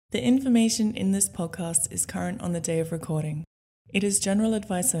The information in this podcast is current on the day of recording. It is general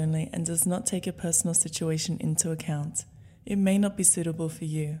advice only and does not take your personal situation into account. It may not be suitable for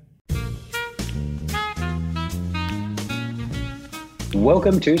you.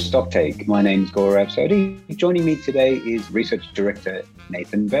 Welcome to Stocktake. My name's Gaurav Sodhi. Joining me today is Research Director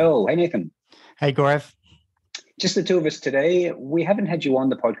Nathan Bell. Hey, Nathan. Hey, Gaurav. Just the two of us today. We haven't had you on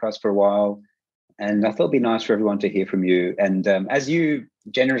the podcast for a while, and I thought it'd be nice for everyone to hear from you. And as you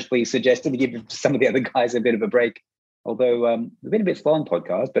generously suggested, to give some of the other guys a bit of a break, although we've been a bit slow on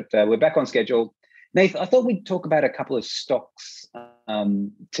podcast, but we're back on schedule. Nathan, I thought we'd talk about a couple of stocks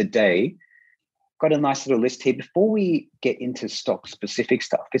today. Got a nice little list here. Before we get into stock-specific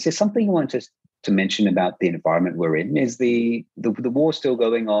stuff, is there something you want to mention about the environment we're in? Is the war still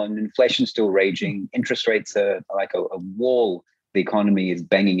going on? Inflation still raging? Interest rates are like a wall the economy is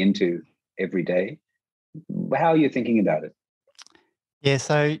banging into every day. How are you thinking about it? Yeah,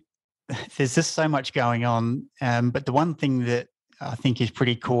 so there's just so much going on. But the one thing that I think is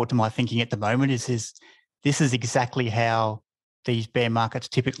pretty core to my thinking at the moment is this is exactly how these bear markets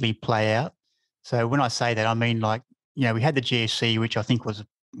typically play out. So when I say that, I mean we had the GFC, which I think was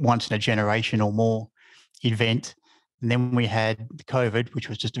once in a generation or more event. And then we had COVID, which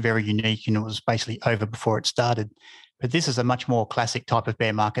was just very unique and it was basically over before it started. But this is a much more classic type of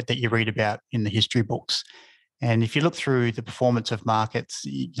bear market that you read about in the history books. And if you look through the performance of markets,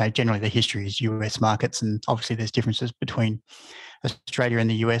 generally the history is US markets, and obviously there's differences between Australia and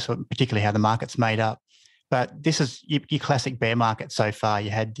the US, or particularly how the market's made up. But this is your classic bear market so far.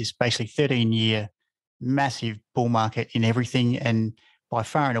 You had this basically 13-year massive bull market in everything. And by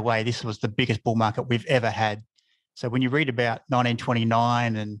far and away, this was the biggest bull market we've ever had. So when you read about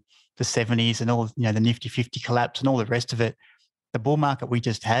 1929 and the 70s and all, the Nifty 50 collapse and all the rest of it, the bull market we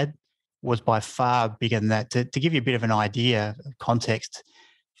just had was by far bigger than that. To give you a bit of an idea of context,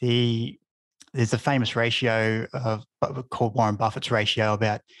 there's a famous ratio called Warren Buffett's ratio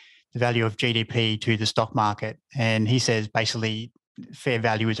about the value of GDP to the stock market. And he says basically fair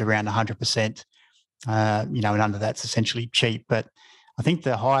value is around 100%, and under that's essentially cheap. But I think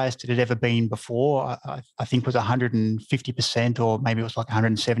the highest it had ever been before, I think was 150%, or maybe it was like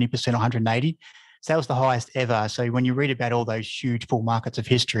 170% or 180. So that was the highest ever. So when you read about all those huge bull markets of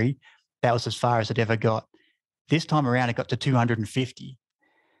history, that was as far as it ever got. This time around, it got to 250.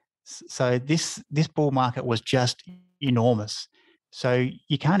 So this bull market was just enormous. So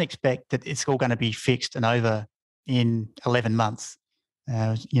you can't expect that it's all going to be fixed and over in 11 months.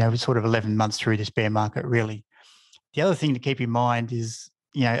 We're sort of 11 months through this bear market, really. The other thing to keep in mind is,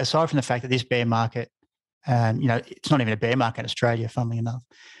 aside from the fact that this bear market, it's not even a bear market in Australia, funnily enough,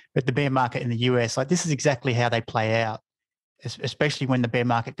 but the bear market in the US, this is exactly how they play out, especially when the bear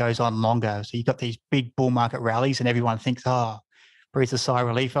market goes on longer. So you've got these big bull market rallies and everyone thinks, breathes a sigh of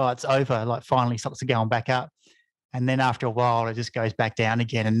relief, it's over, finally stocks are going back up. And then after a while, it just goes back down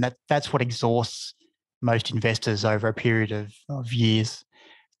again. And that's what exhausts most investors over a period of years.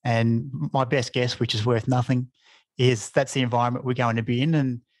 And my best guess, which is worth nothing, is that's the environment we're going to be in.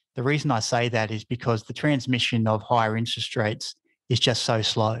 And the reason I say that is because the transmission of higher interest rates is just so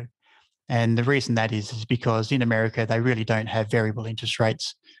slow. And the reason that is because in America, they really don't have variable interest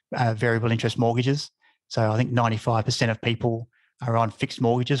rates, variable interest mortgages. So I think 95% of people are on fixed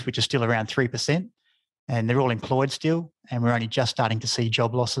mortgages, which are still around 3%. And they're all employed still. And we're only just starting to see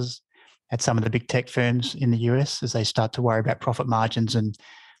job losses at some of the big tech firms in the US as they start to worry about profit margins and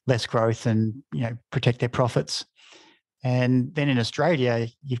less growth and, protect their profits. And then in Australia,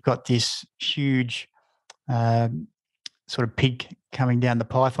 you've got this huge sort of pig coming down the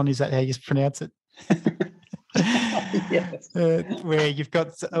python. Is that how you pronounce it? Yes. Where you've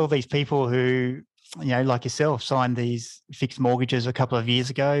got all these people who, like yourself, signed these fixed mortgages a couple of years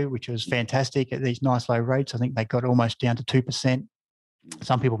ago, which was fantastic at these nice low rates. I think they got almost down to 2%.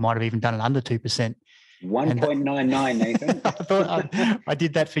 Some people might have even done it under 2%. 1.99, Nathan. I thought I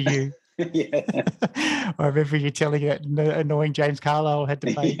did that for you. Yeah. I remember you telling it, annoying James Carlisle had to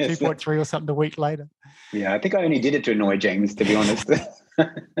pay 2.3 or something a week later. Yeah, I think I only did it to annoy James, to be honest.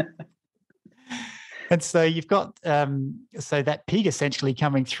 And so you've got so that pig essentially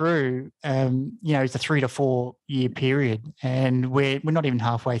coming through, it's a 3 to 4 year period, and we're not even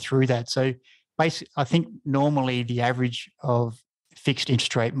halfway through that. So basically, I think normally the average of fixed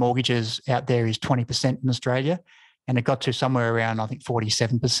interest rate mortgages out there is 20% in Australia, and it got to somewhere around, I think,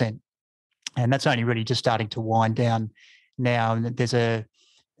 47%. And that's only really just starting to wind down now. And there's a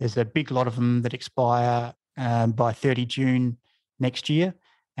big lot of them that expire by 30 June next year.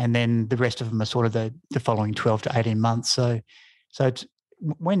 And then the rest of them are sort of the following 12 to 18 months. So it's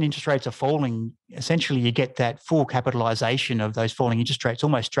when interest rates are falling, essentially you get that full capitalization of those falling interest rates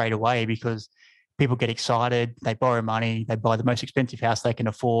almost straight away, because people get excited, they borrow money, they buy the most expensive house they can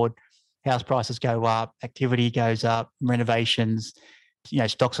afford, house prices go up, activity goes up, renovations,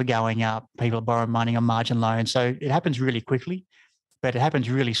 stocks are going up, people are borrowing money on margin loans. So it happens really quickly, but it happens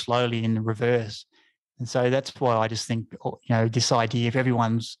really slowly in the reverse. And so that's why I just think, this idea of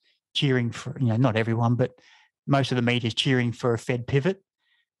everyone's cheering for, not everyone, but most of the media is cheering for a Fed pivot.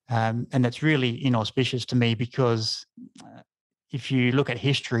 And that's really inauspicious to me, because if you look at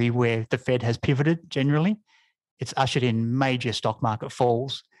history where the Fed has pivoted generally, it's ushered in major stock market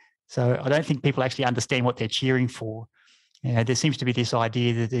falls. So I don't think people actually understand what they're cheering for. There seems to be this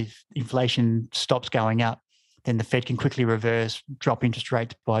idea that if inflation stops going up, then the Fed can quickly reverse, drop interest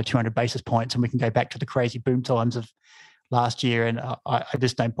rates by 200 basis points, and we can go back to the crazy boom times of last year. And I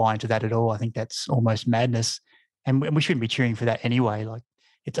just don't buy into that at all. I think that's almost madness. And we shouldn't be cheering for that anyway. Like,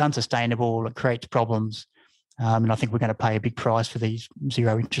 it's unsustainable, it creates problems. And I think we're going to pay a big price for these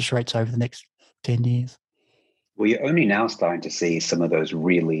zero interest rates over the next 10 years. Well, you're only now starting to see some of those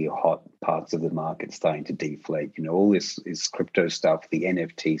really hot parts of the market starting to deflate. All this is crypto stuff, the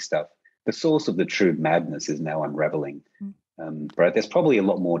NFT stuff. The source of the true madness is now unraveling. Right? There's probably a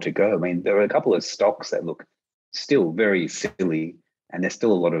lot more to go. I mean, there are a couple of stocks that look still very silly, and there's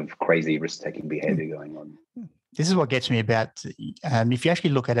still a lot of crazy risk-taking behavior going on. This is what gets me about, if you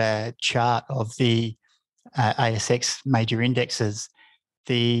actually look at a chart of the ASX major indexes,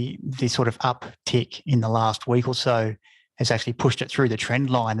 the sort of uptick in the last week or so has actually pushed it through the trend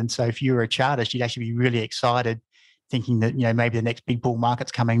line. And so if you were a chartist, you'd actually be really excited, thinking that, maybe the next big bull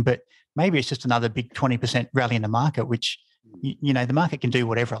market's coming, but maybe it's just another big 20% rally in the market, which, the market can do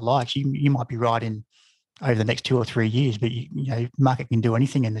whatever it likes. You might be right in over the next 2 or 3 years, but the market can do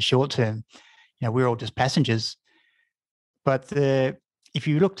anything in the short term. We're all just passengers. But if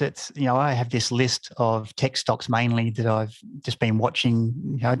you looked at, I have this list of tech stocks mainly that I've just been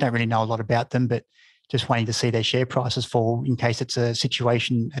watching. I don't really know a lot about them, but just waiting to see their share prices fall in case it's a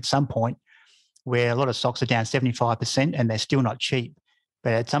situation at some point where a lot of stocks are down 75% and they're still not cheap.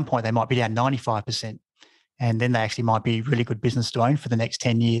 But at some point they might be down 95%. And then they actually might be really good business to own for the next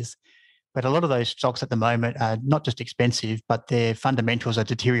 10 years. But a lot of those stocks at the moment are not just expensive, but their fundamentals are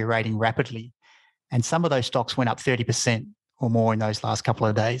deteriorating rapidly. And some of those stocks went up 30% or more in those last couple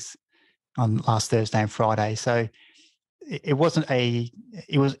of days, on last Thursday and Friday. So it was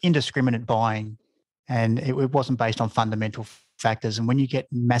indiscriminate buying, and it wasn't based on fundamental factors. And when you get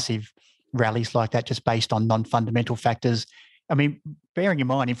massive rallies like that just based on non-fundamental factors, I mean, bearing in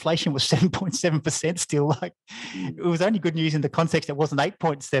mind, inflation was 7.7% still. Like, it was only good news in the context it wasn't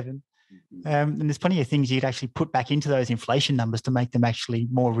 8.7. And there's plenty of things you'd actually put back into those inflation numbers to make them actually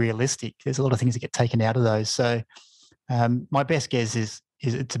more realistic. There's a lot of things that get taken out of those. So my best guess is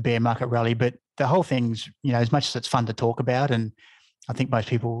it's a bear market rally, but the whole thing's, as much as it's fun to talk about, and I think most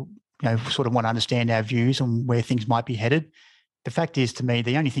people, sort of want to understand our views on where things might be headed. The fact is, to me,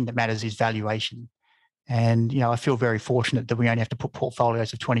 the only thing that matters is valuation. And, I feel very fortunate that we only have to put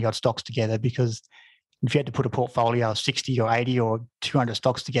portfolios of 20 odd stocks together, because if you had to put a portfolio of 60 or 80 or 200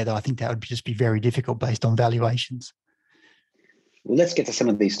 stocks together, I think that would just be very difficult based on valuations. Well, let's get to some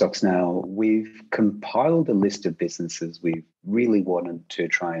of these stocks now. We've compiled a list of businesses we really wanted to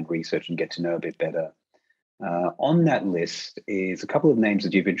try and research and get to know a bit better. On that list is a couple of names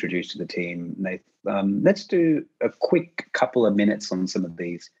that you've introduced to the team. Let's do a quick couple of minutes on some of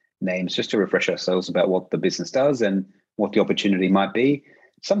these names just to refresh ourselves about what the business does and what the opportunity might be.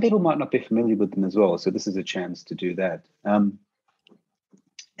 Some people might not be familiar with them as well, so this is a chance to do that.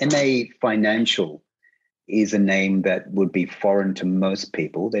 MA Financial is a name that would be foreign to most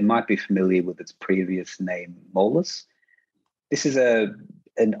people. They might be familiar with its previous name, Moelis. This is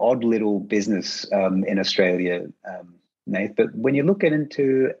an odd little business in Australia, Nath, but when you look at it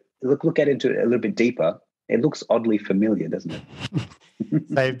a little bit deeper, it looks oddly familiar, doesn't it?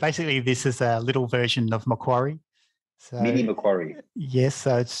 So basically, this is a little version of Macquarie. So, Mini Macquarie. Yes,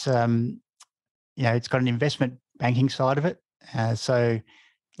 so it's it's got an investment banking side of it. So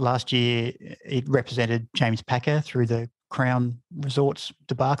last year it represented James Packer through the Crown Resorts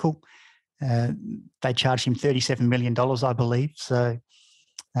debacle. They charged him $37 million, I believe. So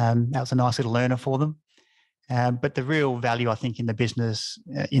that was a nice little earner for them. But the real value, I think, in the business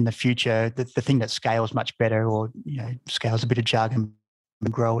in the future, the thing that scales much better, or scales a bit of jargon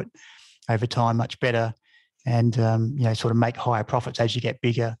and grow it over time much better, and sort of make higher profits as you get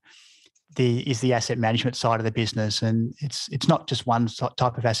bigger, is the asset management side of the business. And it's not just one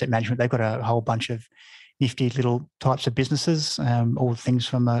type of asset management. They've got a whole bunch of nifty little types of businesses, all things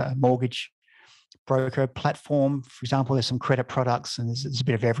from a mortgage broker platform. For example, there's some credit products and there's a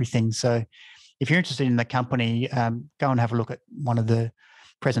bit of everything. So if you're interested in the company, go and have a look at one of the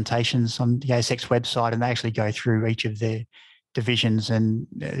presentations on the ASX website, and they actually go through each of their divisions, and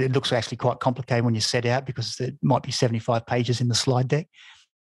it looks actually quite complicated when you set out because there might be 75 pages in the slide deck.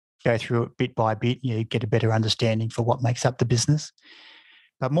 Go through it bit by bit, you get a better understanding for what makes up the business.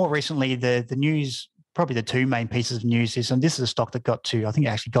 But more recently, the news, probably the two main pieces of news is, and this is a stock that I think it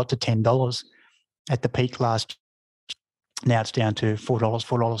actually got to $10 at the peak last. Now it's down to $4,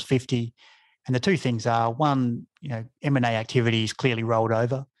 $4.50. And the two things are, one, M&A activity is clearly rolled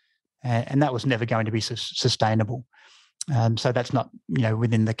over, and that was never going to be sustainable. So that's not,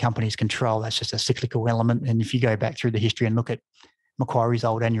 within the company's control. That's just a cyclical element. And if you go back through the history and look at Macquarie's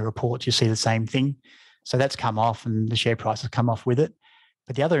old annual reports, you see the same thing. So that's come off, and the share price has come off with it.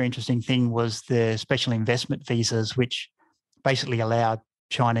 But the other interesting thing was the special investment visas, which basically allowed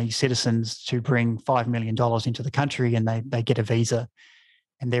Chinese citizens to bring $5 million into the country, and they get a visa.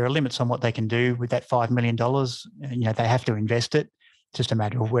 And there are limits on what they can do with that $5 million. They have to invest it. It's just a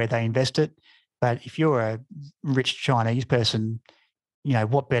matter of where they invest it. But if you're a rich Chinese person,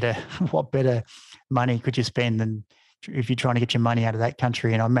 what better money could you spend than if you're trying to get your money out of that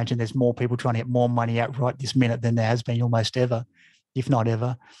country? And I imagine there's more people trying to get more money out right this minute than there has been almost ever, if not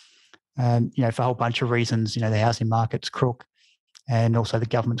ever. For a whole bunch of reasons. The housing market's crook, and also the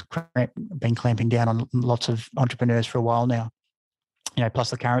government's been clamping down on lots of entrepreneurs for a while now.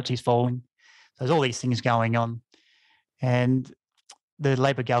 Plus the currency's falling. So there's all these things going on. And the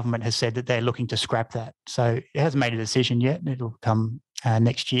Labor government has said that they're looking to scrap that. So it hasn't made a decision yet. It'll come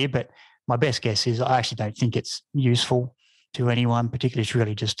next year. But my best guess is I actually don't think it's useful to anyone, particularly it's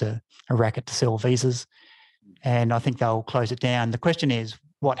really just a racket to sell visas. And I think they'll close it down. The question is,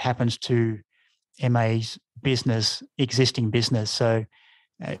 what happens to MA's existing business? So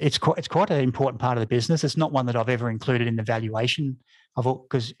it's quite an important part of the business. It's not one that I've ever included in the valuation of it,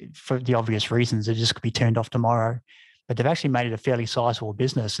 because for the obvious reasons, it just could be turned off tomorrow. But they've actually made it a fairly sizable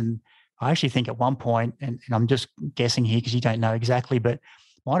business. And I actually think at one point, and I'm just guessing here because you don't know exactly, but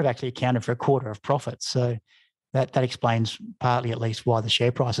might have actually accounted for a quarter of profits. So that explains partly at least why the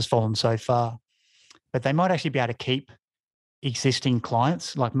share price has fallen so far. But they might actually be able to keep existing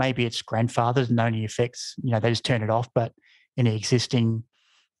clients, like maybe it's grandfathers and only affects, they just turn it off. But any existing,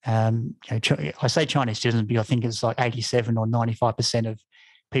 I say Chinese citizens because I think it's like 87 or 95% of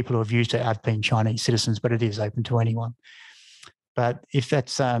people who have used it have been Chinese citizens, but it is open to anyone. But if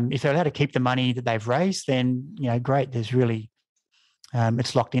that's if they're allowed to keep the money that they've raised, then great. There's really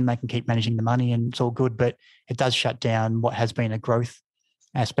it's locked in. They can keep managing the money, and it's all good. But it does shut down what has been a growth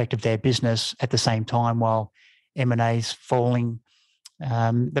aspect of their business at the same time while M&A's falling.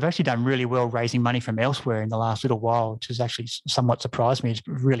 They've actually done really well raising money from elsewhere in the last little while, which has actually somewhat surprised me. It's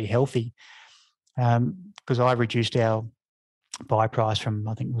really healthy because I reduced our buy price from,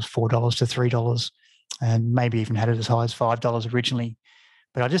 I think it was $4 to $3, and maybe even had it as high as $5 originally.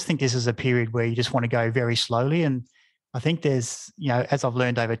 But I just think this is a period where you just want to go very slowly. And I think there's, as I've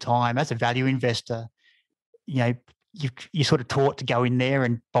learned over time, as a value investor, you're sort of taught to go in there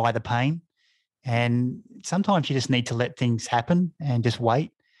and buy the pain. And sometimes you just need to let things happen and just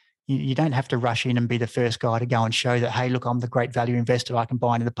wait. You don't have to rush in and be the first guy to go and show that, hey, look, I'm the great value investor. I can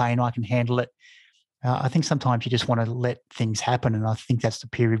buy into the pain. I can handle it. I think sometimes you just want to let things happen. And I think that's the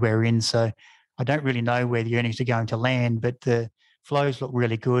period we're in. So I don't really know where the earnings are going to land, but the flows look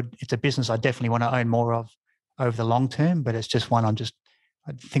really good. It's a business I definitely want to own more of over the long term, but it's just one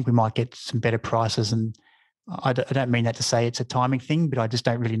I think we might get some better prices. And I don't mean that to say it's a timing thing, but I just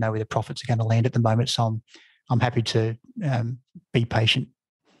don't really know where the profits are going to land at the moment. So I'm happy to be patient.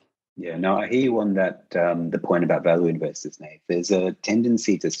 Yeah, no, I hear you on that, the point about value investors, Nate. There's a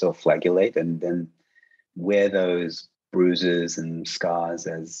tendency to self-flagellate and then wear those bruises and scars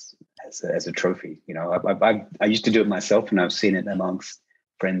as a trophy. I used to do it myself, and I've seen it amongst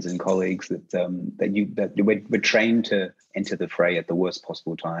friends and colleagues that we're trained to enter the fray at the worst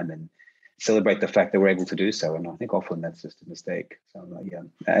possible time and celebrate the fact that we're able to do so. And I think often that's just a mistake. So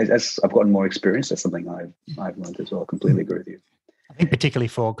as I've gotten more experience, that's something I've learned as well. I completely agree with you. I think particularly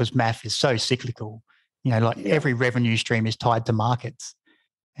because MAF is so cyclical, every revenue stream is tied to markets.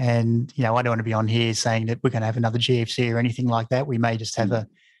 And, I don't want to be on here saying that we're going to have another GFC or anything like that. We may just have a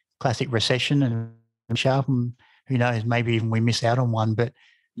classic recession and sharp, and who knows, maybe even we miss out on one. But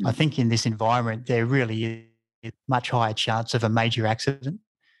I think in this environment, there really is much higher chance of a major accident.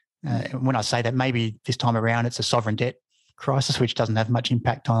 When I say that, maybe this time around it's a sovereign debt crisis, which doesn't have much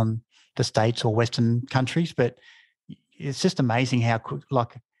impact on the States or Western countries. But it's just amazing how,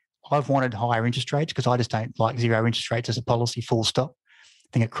 I've wanted higher interest rates because I just don't like zero interest rates as a policy, full stop.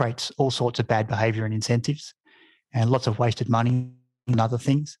 think it creates all sorts of bad behaviour and incentives and lots of wasted money and other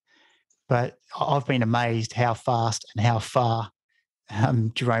things. But I've been amazed how fast and how far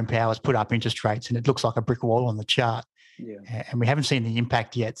Jerome Powell's put up interest rates, and it looks like a brick wall on the chart. Yeah. And we haven't seen the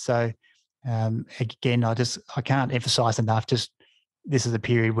impact yet. So again, I can't emphasise enough, just this is a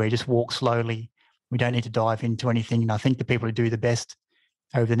period where you just walk slowly. We don't need to dive into anything. And I think the people who do the best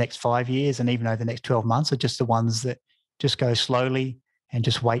over the next 5 years and even over the next 12 months are just the ones that just go slowly and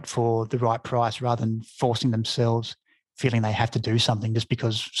just wait for the right price rather than forcing themselves, feeling they have to do something just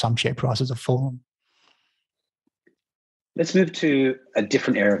because some share prices have fallen. Let's move to a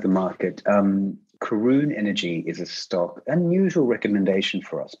different area of the market. Karoon Energy is a stock, unusual recommendation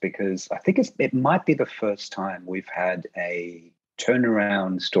for us because I think it might be the first time we've had a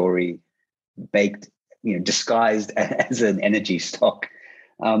turnaround story baked, disguised as an energy stock.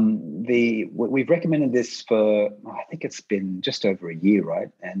 We've recommended this for, I think it's been just over a year, right?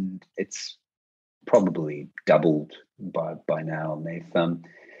 And it's probably doubled by now, Nathan.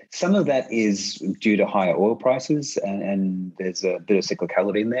 Some of that is due to higher oil prices, and there's a bit of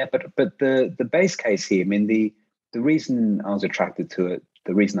cyclicality in there. But the base case here, I mean, the reason I was attracted to it,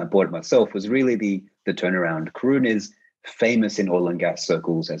 the reason I bought it myself was really the turnaround. Karoon is famous in oil and gas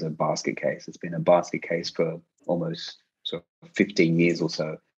circles as a basket case. It's been a basket case for almost 15 years or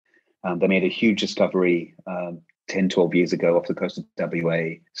so. They made a huge discovery 10, 12 years ago off the coast of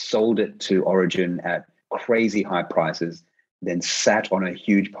WA, sold it to Origin at crazy high prices, then sat on a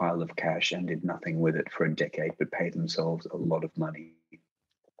huge pile of cash and did nothing with it for a decade, but paid themselves a lot of money.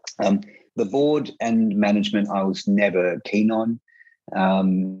 The board and management I was never keen on.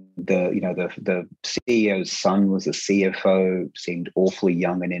 The CEO's son was a CFO, seemed awfully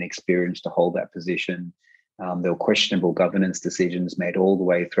young and inexperienced to hold that position. There were questionable governance decisions made all the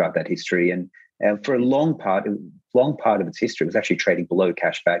way throughout that history. And for a long part of its history, it was actually trading below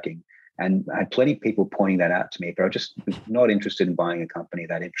cash backing. And I had plenty of people pointing that out to me, but I just was not interested in buying a company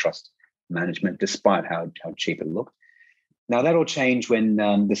that didn't trust management, despite how cheap it looked. Now, that all changed when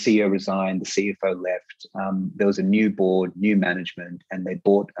the CEO resigned, the CFO left. There was a new board, new management, and they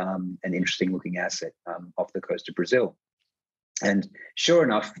bought an interesting-looking asset off the coast of Brazil. And sure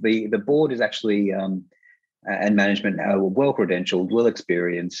enough, the board is actually, and management are well-credentialed,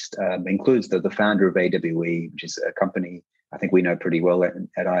 well-experienced, includes the founder of AWE, which is a company I think we know pretty well at II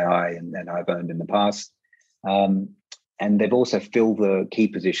and I've owned in the past. And they've also filled the key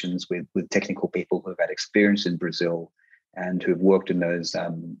positions with technical people who have had experience in Brazil and who've worked in those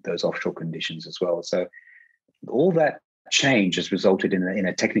offshore conditions as well. So all that change has resulted in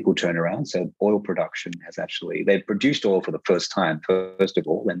a technical turnaround. So oil production they've produced oil for the first time, first of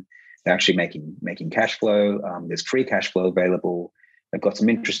all, and they're actually making cash flow. There's free cash flow available. They've got some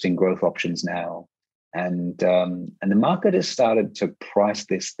interesting growth options now. And the market has started to price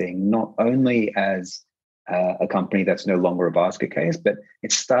this thing not only as a company that's no longer a basket case, but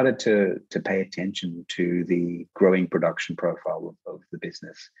it's started to pay attention to the growing production profile of the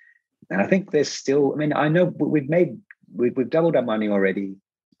business. And I think there's still, I know we've doubled our money already.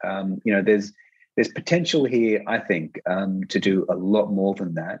 There's potential here, I think, to do a lot more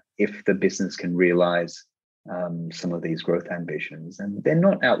than that if the business can realize some of these growth ambitions. And they're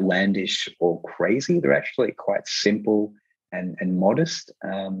not outlandish or crazy. They're actually quite simple and modest.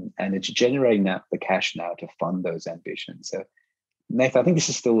 And it's generating the cash now to fund those ambitions. So, Nathan, I think this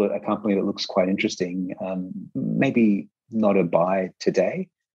is still a company that looks quite interesting. Maybe not a buy today,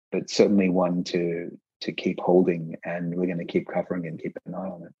 but certainly one to keep holding. And we're going to keep covering and keep an eye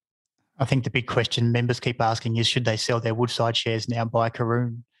on it. I think the big question members keep asking is, should they sell their Woodside shares now, buy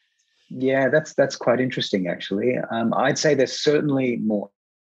Karoon? Yeah, that's quite interesting, actually. I'd say there's certainly more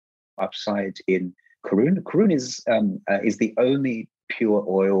upside in Karoon. Karoon is the only pure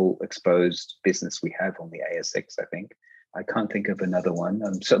oil exposed business we have on the ASX, I think. I can't think of another one.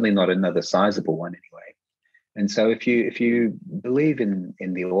 Certainly not another sizable one anyway. And so if you believe in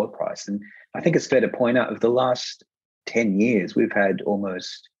the oil price, and I think it's fair to point out, of the last 10 years, we've had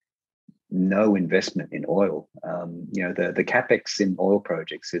almost no investment in oil. The capex in oil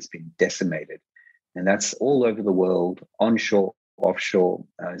projects has been decimated, and that's all over the world, onshore, offshore.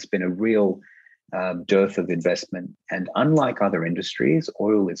 It's been a real dearth of investment. And unlike other industries,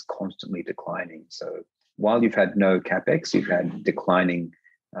 oil is constantly declining. So while you've had no capex, you've had declining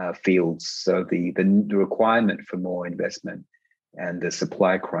fields. So the requirement for more investment and the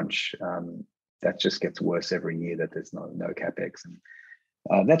supply crunch, that just gets worse every year that there's no capex.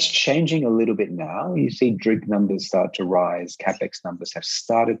 And that's changing a little bit now. You see DRIG numbers start to rise. CapEx numbers have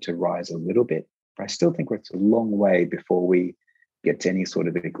started to rise a little bit. But I still think it's a long way before we get to any sort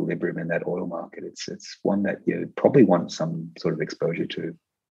of equilibrium in that oil market, it's one that you probably want some sort of exposure to.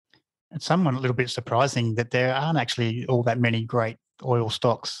 It's somewhat a little bit surprising that there aren't actually all that many great oil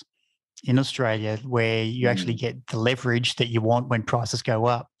stocks in Australia where you actually get the leverage that you want when prices go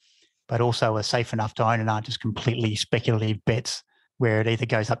up, but also are safe enough to own and aren't just completely speculative bets where it either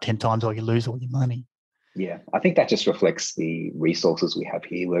goes up 10 times or you lose all your money. Yeah, I think that just reflects the resources we have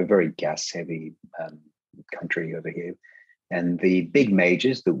here. We're a very gas-heavy country over here. And the big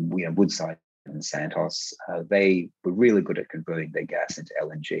majors, Woodside and Santos, they were really good at converting their gas into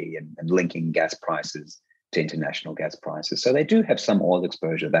LNG and linking gas prices to international gas prices. So they do have some oil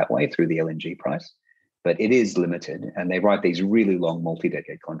exposure that way through the LNG price, but it is limited. And they write these really long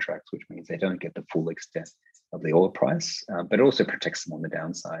multi-decade contracts, which means they don't get the full extent of the oil price, but it also protects them on the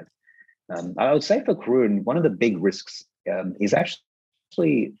downside. I would say for Karoon, one of the big risks is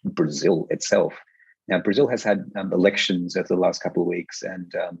actually Brazil itself. Now, Brazil has had elections over the last couple of weeks, and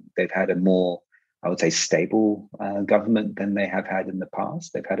they've had a more, I would say, stable government than they have had in the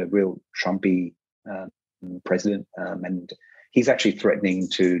past. They've had a real Trumpy president, and he's actually threatening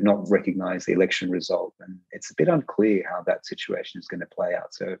to not recognize the election result. And it's a bit unclear how that situation is going to play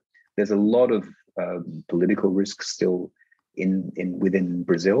out. So there's a lot of political risk still within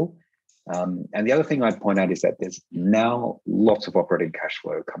Brazil. And the other thing I'd point out is that there's now lots of operating cash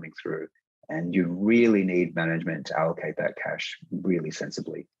flow coming through, and you really need management to allocate that cash really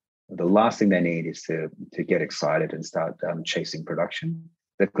sensibly. The last thing they need is to get excited and start chasing production.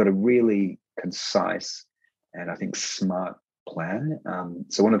 They've got a really concise and I think smart plan.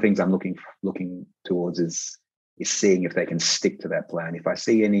 So one of the things I'm looking towards is seeing if they can stick to that plan. If I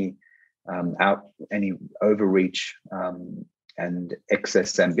see any overreach and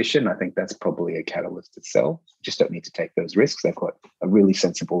excess ambition, I think that's probably a catalyst to sell. Just don't need to take those risks. They've got a really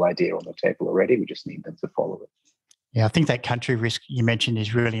sensible idea on the table already. We just need them to follow it. Yeah, I think that country risk you mentioned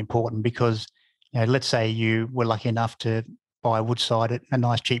is really important because, let's say you were lucky enough to buy Woodside at a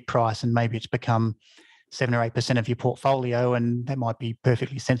nice cheap price and maybe it's become 7 or 8% of your portfolio, and that might be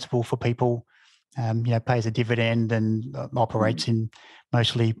perfectly sensible for people, pays a dividend and operates in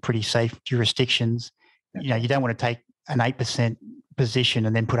mostly pretty safe jurisdictions. You don't want to take an 8% position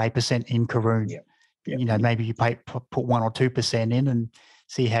and then put 8% in Karoon. Maybe you put 1 or 2% in and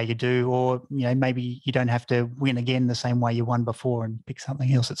see how you do, or maybe you don't have to win again the same way you won before and pick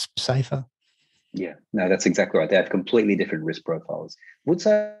something else that's safer. Yeah, no, that's exactly right. They have completely different risk profiles.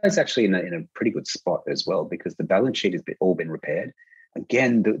 Woodside's actually in a pretty good spot as well because the balance sheet has all been repaired.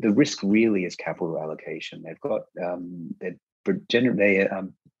 Again, the risk really is capital allocation. They've got they're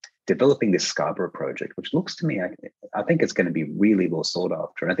developing this Scarborough project, which looks to me, I think it's going to be really well sought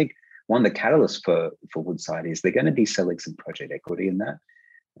after. And I think one of the catalysts for Woodside is they're going to be selling some project equity in that.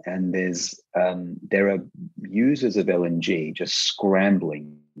 And there are users of LNG just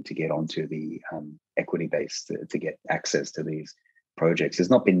scrambling to get onto the equity base to get access to these projects. There's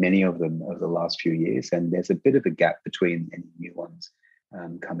not been many of them over the last few years, and there's a bit of a gap between any new ones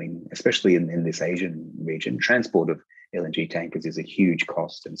coming, especially in this Asian region. Transport of LNG tankers is a huge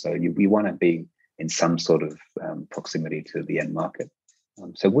cost, and so we want to be in some sort of proximity to the end market.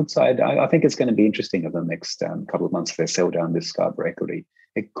 So Woodside, I think it's going to be interesting over the next couple of months if they sell down this Scarborough equity.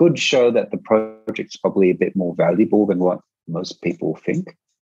 It could show that the project's probably a bit more valuable than what most people think,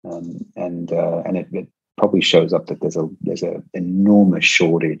 and it probably shows up that there's an enormous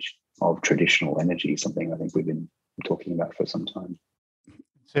shortage of traditional energy, something I think we've been talking about for some time.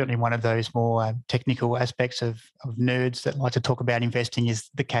 Certainly one of those more technical aspects of nerds that like to talk about investing is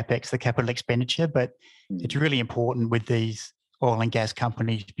the CapEx, the capital expenditure, but it's really important with these oil and gas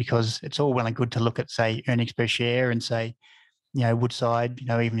companies because it's all well and good to look at, say, earnings per share and say, Woodside,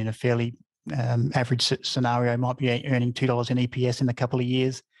 even in a fairly average scenario might be earning $2 in EPS in a couple of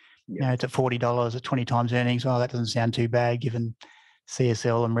years. It's at $40 at 20 times earnings. Oh, that doesn't sound too bad given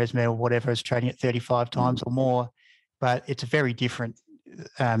CSL and ResMed or whatever is trading at 35 times or more. But it's a very different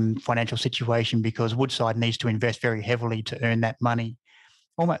financial situation because Woodside needs to invest very heavily to earn that money,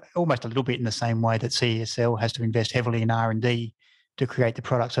 almost a little bit in the same way that CSL has to invest heavily in R&D to create the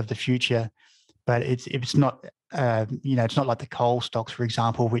products of the future. But it's not it's not like the coal stocks, for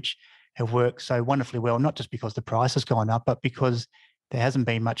example, which have worked so wonderfully well, not just because the price has gone up, but because there hasn't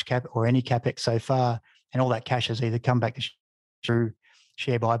been much any capex so far, and all that cash has either come back through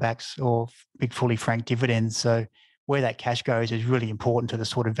share buybacks or big fully franked dividends. So where that cash goes is really important to the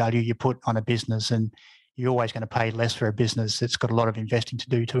sort of value you put on a business, and you're always going to pay less for a business that's got a lot of investing to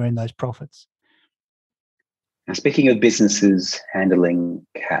do to earn those profits. Now, speaking of businesses handling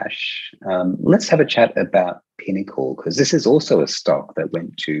cash, let's have a chat about Pinnacle, because this is also a stock that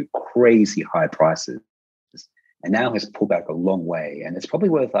went to crazy high prices and now has pulled back a long way. And it's probably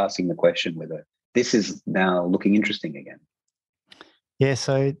worth asking the question whether this is now looking interesting again. Yeah,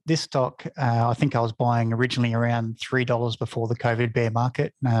 so this stock, I think I was buying originally around $3 before the COVID bear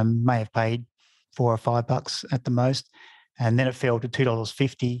market. May have paid $4 or $5 at the most, and then it fell to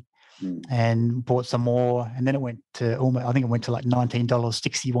 $2.50, and bought some more, and then it went to almost, I think it went to like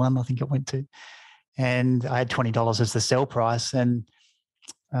 $19.61. I think it went to, and I had $20 as the sell price. And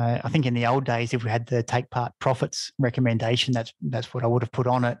I think in the old days, if we had the take part profits recommendation, that's what I would have put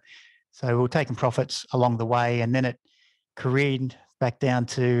on it. So we were taking profits along the way, and then it careened back down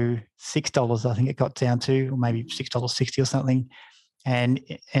to $6. I think it got down to, or maybe $6.60 or something. And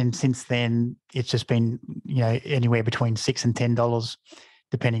since then, it's just been, anywhere between $6 and $10,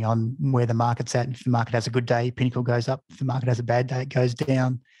 depending on where the market's at. If the market has a good day, Pinnacle goes up. If the market has a bad day, it goes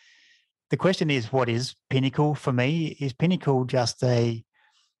down. The question is, what is Pinnacle for me? Is Pinnacle just a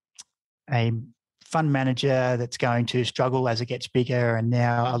fund manager that's going to struggle as it gets bigger? And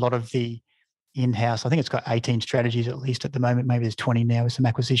now a lot of the in-house, I think it's got 18 strategies at least at the moment. Maybe there's 20 now with some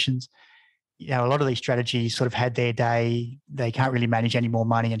acquisitions. A lot of these strategies sort of had their day. They can't really manage any more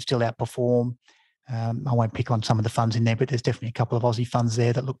money and still outperform. I won't pick on some of the funds in there, but there's definitely a couple of Aussie funds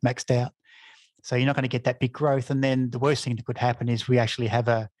there that look maxed out. So you're not going to get that big growth. And then the worst thing that could happen is we actually have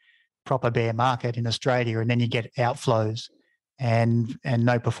a proper bear market in Australia, and then you get outflows and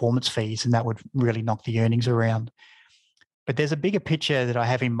no performance fees, and that would really knock the earnings around. But there's a bigger picture that I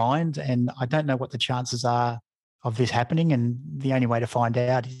have in mind, and I don't know what the chances are of this happening, and the only way to find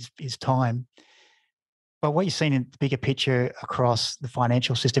out is time. But what you've seen in the bigger picture across the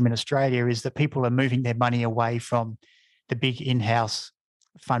financial system in Australia is that people are moving their money away from the big in-house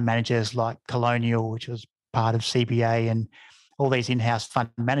fund managers like Colonial, which was part of CBA, and all these in-house fund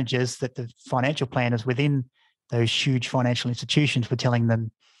managers, that the financial planners within those huge financial institutions were telling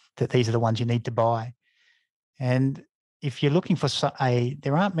them that these are the ones you need to buy. And if you're looking for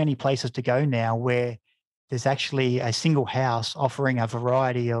there aren't many places to go now where there's actually a single house offering a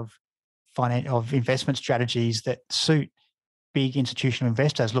variety of investment strategies that suit big institutional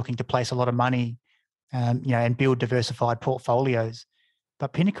investors looking to place a lot of money, and build diversified portfolios.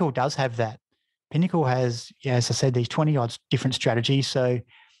 But Pinnacle does have that. Pinnacle has, as I said, these 20 odd different strategies. So,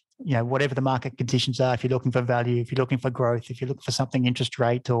 whatever the market conditions are, if you're looking for value, if you're looking for growth, if you're looking for something interest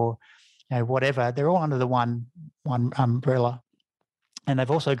rate or whatever, they're all under the one umbrella. And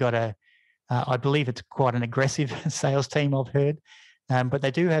they've also got I believe it's quite an aggressive sales team, I've heard, but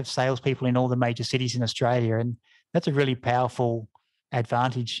they do have salespeople in all the major cities in Australia, and that's a really powerful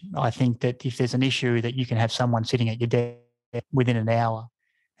advantage. I think that if there's an issue, that you can have someone sitting at your desk within an hour,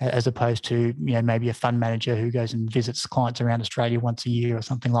 as opposed to maybe a fund manager who goes and visits clients around Australia once a year or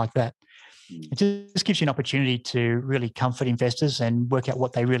something like that. It just gives you an opportunity to really comfort investors and work out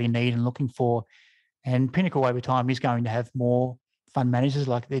what they really need and looking for. And Pinnacle over time is going to have more fund managers.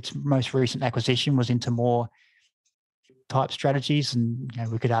 Like its most recent acquisition was into more type strategies, and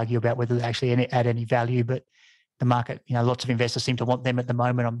we could argue about whether they actually add any value, but the market, lots of investors seem to want them at the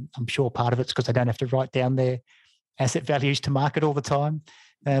moment. I'm sure part of it's because they don't have to write down their asset values to market all the time,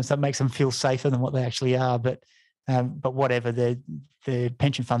 so it makes them feel safer than what they actually are. But whatever, the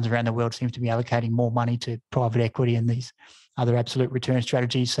pension funds around the world seem to be allocating more money to private equity and these other absolute return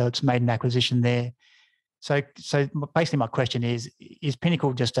strategies, so it's made an acquisition there. So basically my question is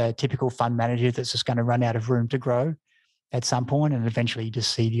Pinnacle just a typical fund manager that's just going to run out of room to grow at some point, and eventually you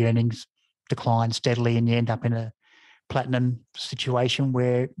just see the earnings decline steadily and you end up in a platinum situation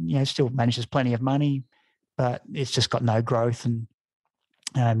where, still manages plenty of money, but it's just got no growth, and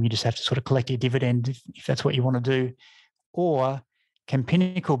you just have to sort of collect your dividend if that's what you want to do? Or can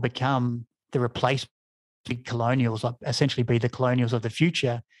Pinnacle become the replacement big Colonials, like essentially be the Colonials of the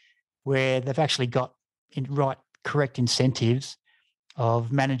future, where they've actually got correct incentives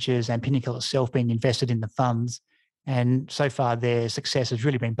of managers and Pinnacle itself being invested in the funds. And so far their success has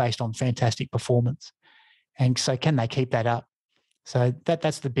really been based on fantastic performance. And so can they keep that up? So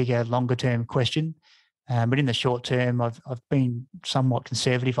that's the bigger, longer term question. But in the short term, I've been somewhat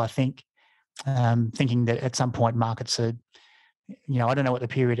conservative, I think, thinking that at some point markets are, I don't know what the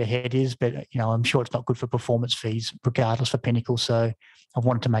period ahead is, but, I'm sure it's not good for performance fees regardless for Pinnacle. So I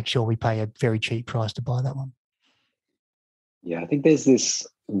wanted to make sure we pay a very cheap price to buy that one. Yeah, I think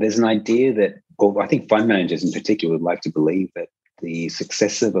there's an idea that, or I think fund managers in particular would like to believe that the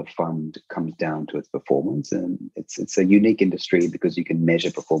success of a fund comes down to its performance. And it's a unique industry because you can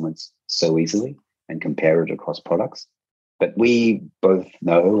measure performance so easily and compare it across products. But we both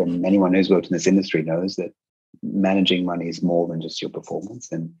know, and anyone who's worked in this industry knows, that managing money is more than just your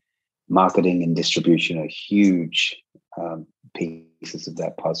performance, and marketing and distribution are huge piece pieces of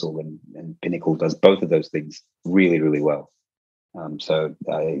that puzzle, and Pinnacle does both of those things really, really well. So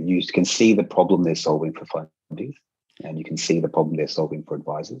you can see the problem they're solving for fundies, and you can see the problem they're solving for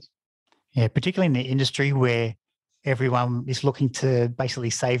advisors. Yeah, particularly in the industry where everyone is looking to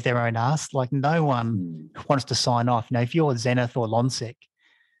basically save their own ass. Like no one wants to sign off. If you're Zenith or Lonsec,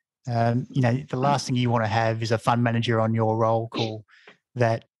 the last thing you want to have is a fund manager on your roll call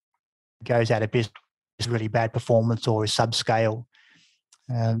that goes out of business, really bad performance or is subscale.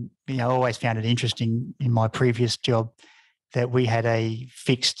 I always found it interesting in my previous job that we had a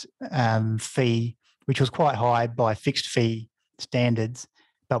fixed fee, which was quite high by fixed fee standards,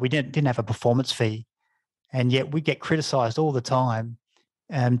 but we didn't have a performance fee. And yet we get criticised all the time,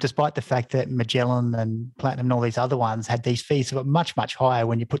 despite the fact that Magellan and Platinum and all these other ones had these fees that were much, much higher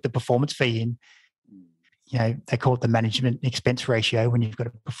when you put the performance fee in. They call it the management expense ratio when you've got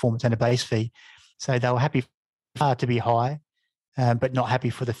a performance and a base fee. So they were happy to be high, but not happy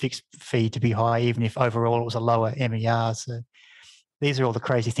for the fixed fee to be high, even if overall it was a lower MER. So these are all the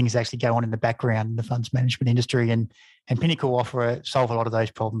crazy things that actually go on in the background in the funds management industry. And Pinnacle solve a lot of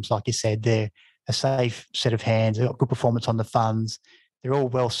those problems. Like you said, they're a safe set of hands. They've got good performance on the funds. They're all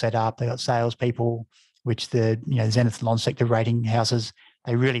well set up. They've got salespeople, which the Zenith and Lonsec, the rating houses,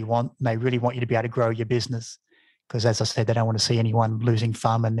 they really want you to be able to grow your business. Because as I said, they don't want to see anyone losing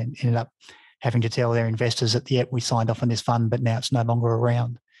FUM and then ended up having to tell their investors that, yeah, we signed off on this fund, but now it's no longer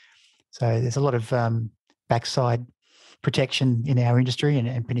around. So there's a lot of backside protection in our industry,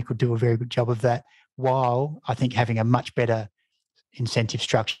 and Pinnacle do a very good job of that, while I think having a much better incentive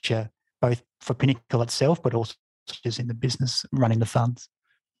structure, both for Pinnacle itself, but also just in the business running the funds.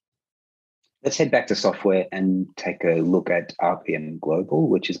 Let's head back to software and take a look at RPM Global,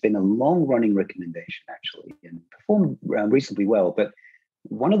 which has been a long-running recommendation, actually, and performed reasonably well. But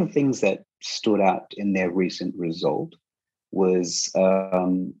one of the things that stood out in their recent result was,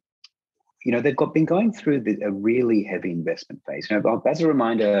 they've been going through a really heavy investment phase. As a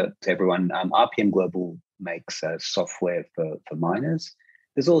reminder to everyone, RPM Global makes software for miners.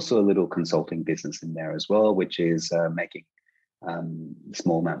 There's also a little consulting business in there as well, which is making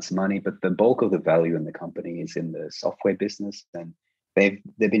small amounts of money, but the bulk of the value in the company is in the software business. And they've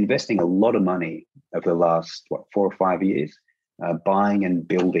been investing a lot of money over the last 4 or 5 years, buying and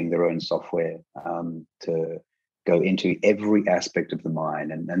building their own software to go into every aspect of the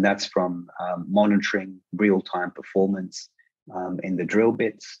mine, and that's from monitoring real-time performance in the drill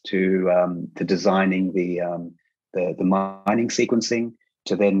bits to designing the mining sequencing,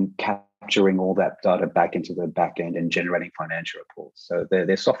 to then capturing all that data back into the back end and generating financial reports. So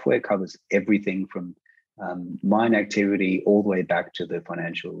their software covers everything from mine activity all the way back to the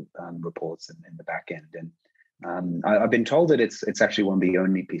financial reports in the back end. And I've been told that it's actually one of the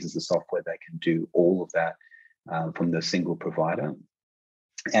only pieces of software that can do all of that from the single provider.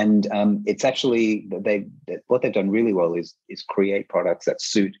 And it's actually what they've done really well is create products that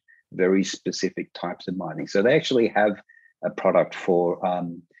suit very specific types of mining. So they actually have a product for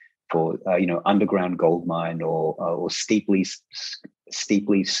underground gold mine or steeply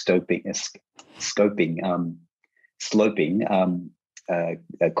sloping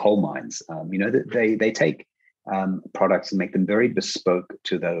coal mines. They take products and make them very bespoke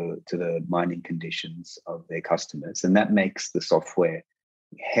to the mining conditions of their customers, and that makes the software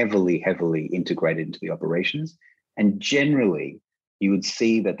heavily integrated into the operations. And generally, you would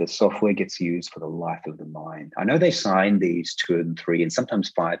see that the software gets used for the life of the mine. I know they sign these 2 and 3 and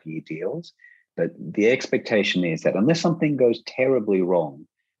sometimes 5-year deals, but the expectation is that unless something goes terribly wrong,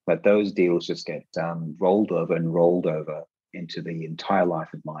 that those deals just get rolled over into the entire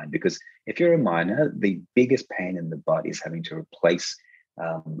life of mine. Because if you're a miner, the biggest pain in the butt is having to replace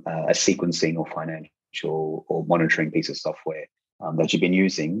a sequencing or financial or monitoring piece of software that you've been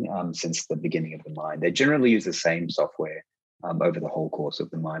using since the beginning of the mine. They generally use the same software over the whole course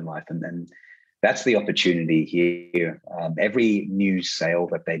of the mine life. And then that's the opportunity here. Every new sale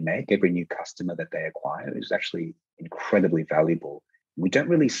that they make, every new customer that they acquire is actually incredibly valuable. We don't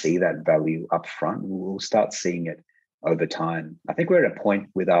really see that value up front. We'll start seeing it over time. I think we're at a point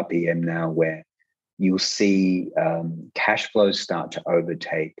with RPM now where you'll see cash flows start to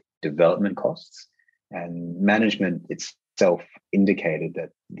overtake development costs, and management itself indicated that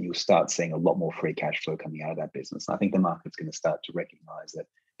you'll start seeing a lot more free cash flow coming out of that business. And I think the market's going to start to recognize that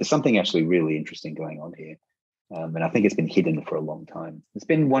there's something actually really interesting going on here. And I think it's been hidden for a long time. It's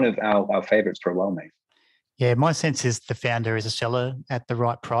been one of our favorites for a while, mate. Yeah, my sense is the founder is a seller at the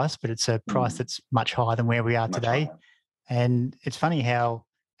right price, but it's a price that's much higher than where we are today. Higher. And it's funny how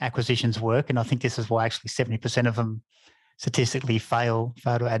acquisitions work. And I think this is why actually 70% of them statistically fail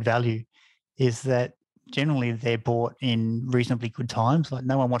to add value, is that generally they're bought in reasonably good times. Like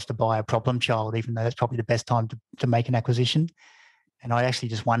no one wants to buy a problem child, even though that's probably the best time to make an acquisition. And I actually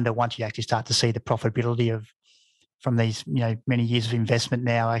just wonder, once you actually start to see the profitability from these, many years of investment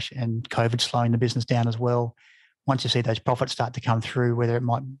now, and COVID slowing the business down as well, once you see those profits start to come through, whether it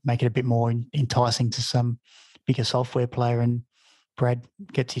might make it a bit more enticing to some bigger software player, and Brad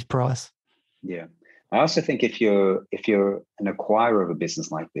gets his price. Yeah. I also think if you're an acquirer of a business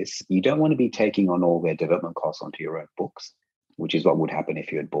like this, you don't want to be taking on all their development costs onto your own books, which is what would happen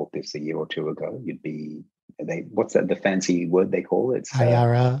if you had bought this a year or two ago. You'd be, what's that, the fancy word they call it? It's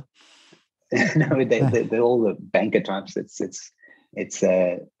ARR. No, they're all the banker types. It's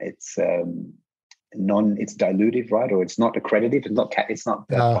dilutive, right? Or it's not accretive. It's not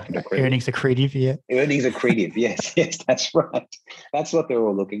profit accretive. Earnings accretive, yeah. Earnings accretive, yes, that's right. That's what they're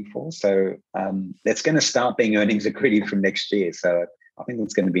all looking for. So it's going to start being earnings accretive from next year. So I think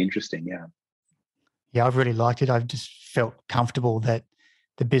it's going to be interesting. Yeah. Yeah, I've really liked it. I've just felt comfortable that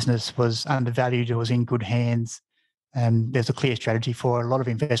the business was undervalued. It was in good hands. And there's a clear strategy for it. A lot of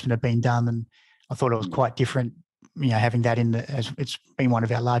investment had been done, and I thought it was quite different, having that as it's been one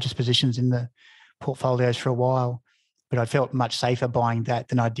of our largest positions in the portfolios for a while. But I felt much safer buying that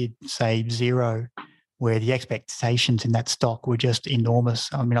than I did, say, Xero, where the expectations in that stock were just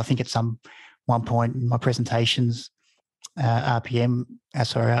enormous. I mean, I think at one point in my presentations, RUL,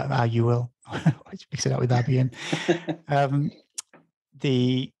 I mix it up with RPM.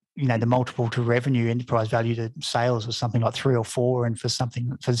 The multiple to revenue, enterprise value to sales was something like 3 or 4, and for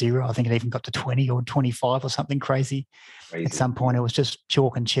Xero, I think it even got to 20 or 25 or something crazy. At some point. It was just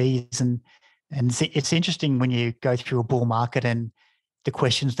chalk and cheese, and it's interesting when you go through a bull market and the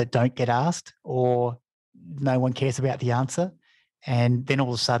questions that don't get asked, or no one cares about the answer, and then all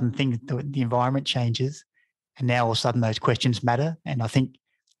of a sudden the environment changes, and now all of a sudden those questions matter. And I think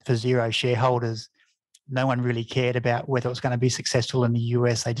for Xero shareholders, no one really cared about whether it was going to be successful in the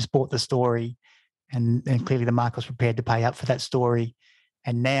US. They just bought the story, and clearly the market was prepared to pay up for that story.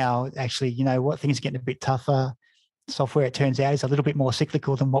 And now, actually, things are getting a bit tougher. Software, it turns out, is a little bit more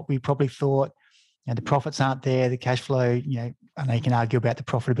cyclical than what we probably thought. The profits aren't there, the cash flow. I know you can argue about the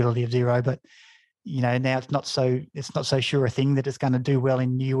profitability of Xero, but now it's not so sure a thing that it's going to do well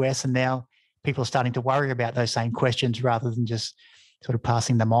in the US. And now people are starting to worry about those same questions rather than just sort of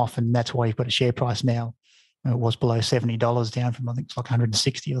passing them off. And that's why you've got a share price now. It was below $70, down from, I think it's like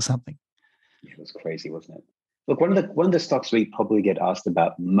 160 or something. It was crazy, wasn't it? Look, one of the stocks we probably get asked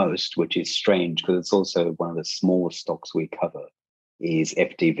about most, which is strange because it's also one of the smallest stocks we cover, is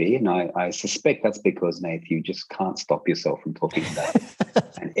FDV. And I suspect that's because, Nath, you just can't stop yourself from talking about it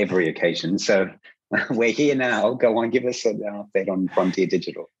on every occasion. So we're here now. Go on, give us an update on Frontier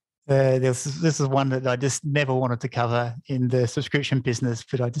Digital. This is one that I just never wanted to cover in the subscription business,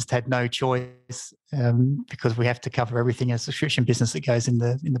 but I just had no choice because we have to cover everything in a subscription business that goes in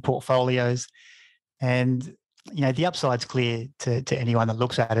the portfolios. And the upside's clear to anyone that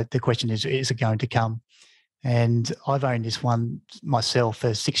looks at it. The question is it going to come? And I've owned this one myself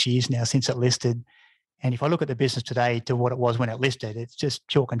for 6 years now since it listed. And if I look at the business today to what it was when it listed, it's just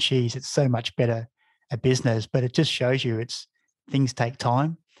chalk and cheese. It's so much better a business, but it just shows you things take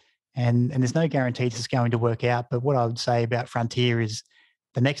time. And there's no guarantee this is going to work out. But what I would say about Frontier is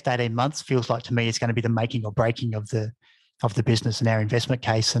the next 18 months feels like to me it's going to be the making or breaking of the business and our investment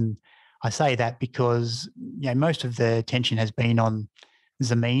case. And I say that because most of the attention has been on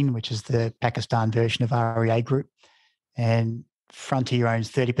Zameen, which is the Pakistan version of REA Group. And Frontier owns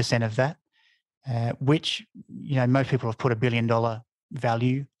 30% of that, which most people have put $1 billion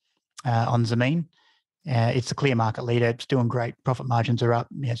value on Zameen. It's a clear market leader. It's doing great. Profit margins are up.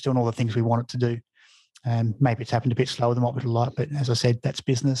 It's doing all the things we want it to do. Maybe it's happened a bit slower than what we'd like, but as I said, that's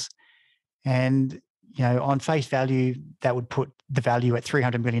business. And, on face value, that would put the value at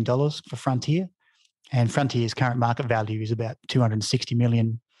 $300 million for Frontier. And Frontier's current market value is about $260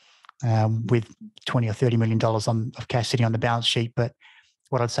 million, with $20 or $30 million of cash sitting on the balance sheet. But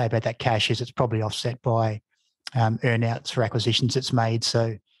what I'd say about that cash is it's probably offset by earn-outs for acquisitions it's made.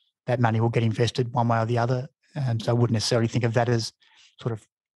 So that money will get invested one way or the other. So I wouldn't necessarily think of that as sort of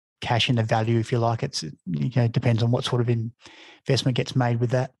cash in the value, if you like. It depends on what sort of investment gets made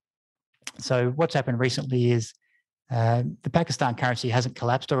with that. So what's happened recently is the Pakistan currency hasn't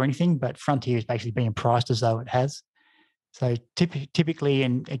collapsed or anything, but Frontier is basically being priced as though it has. So typically,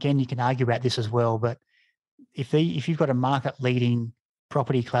 and again, you can argue about this as well, but if you've got a market-leading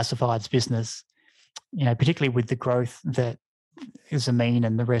property classifieds business, particularly with the growth that Zameen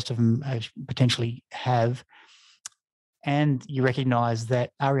and the rest of them potentially have, and you recognise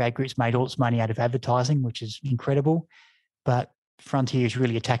that REA Group's made all its money out of advertising, which is incredible, but Frontier is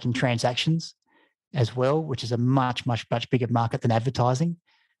really attacking transactions. as well, which is a much bigger market than advertising.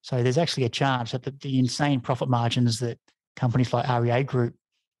 So there's actually a chance that the insane profit margins that companies like REA Group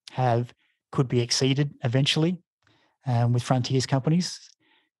have could be exceeded eventually with Frontier's companies.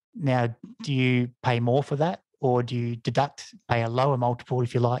 Now, do you pay more for that, or do you pay a lower multiple,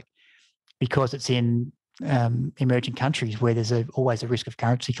 if you like, because it's in emerging countries where there's always a risk of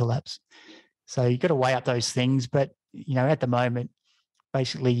currency collapse? So you've got to weigh up those things. But, at the moment,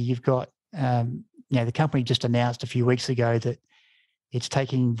 basically you've got, the company just announced a few weeks ago that it's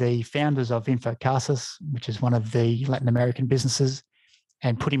taking the founders of InfoCasas, which is one of the Latin American businesses,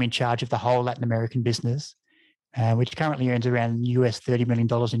 and put him in charge of the whole Latin American business, which currently earns around US $30 million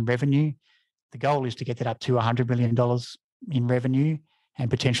in revenue. The goal is to get that up to $100 million in revenue and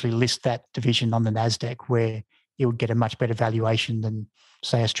potentially list that division on the NASDAQ, where it would get a much better valuation than,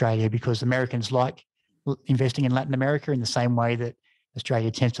 say, Australia, because Americans like investing in Latin America in the same way that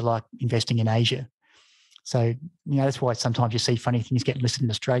Australia tends to like investing in Asia. So, that's why sometimes you see funny things getting listed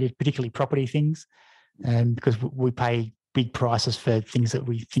in Australia, particularly property things, because we pay big prices for things that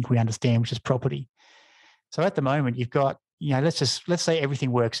we think we understand, which is property. So at the moment, you've got, let's say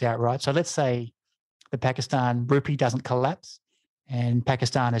everything works out, right? So let's say the Pakistan rupee doesn't collapse, and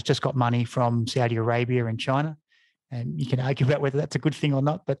Pakistan has just got money from Saudi Arabia and China. And you can argue about whether that's a good thing or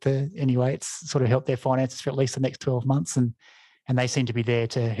not, but anyway, it's sort of helped their finances for at least the next 12 months, and they seem to be there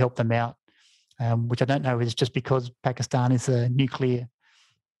to help them out. Which I don't know is just because Pakistan is a nuclear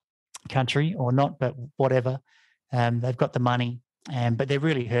country or not, but whatever. They've got the money, but they're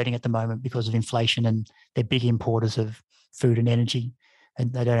really hurting at the moment because of inflation, and they're big importers of food and energy,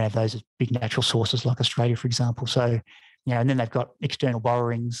 and they don't have those as big natural sources like Australia, for example. So, and then they've got external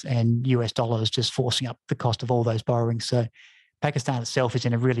borrowings and US dollars just forcing up the cost of all those borrowings. So Pakistan itself is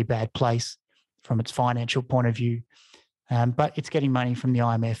in a really bad place from its financial point of view. But it's getting money from the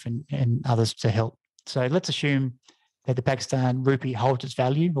IMF and others to help. So let's assume that the Pakistan rupee holds its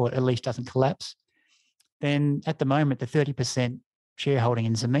value, or at least doesn't collapse. Then at the moment, the 30% shareholding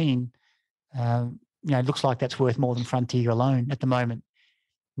in Zameen, it looks like that's worth more than Frontier alone at the moment.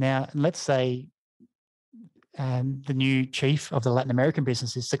 Now, let's say the new chief of the Latin American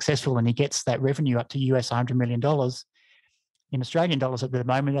business is successful and he gets that revenue up to US $100 million. In Australian dollars at the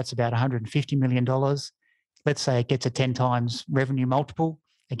moment, that's about $150 million. Let's say it gets a 10 times revenue multiple.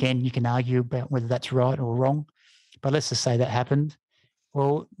 Again, you can argue about whether that's right or wrong, but let's just say that happened.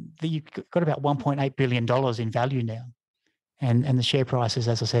 Well, you've got about $1.8 billion in value now. And the share price is,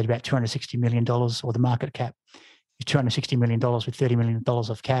 as I said, about $260 million, or the market cap is $260 million with $30 million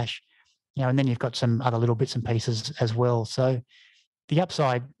of cash. And then you've got some other little bits and pieces as well. So the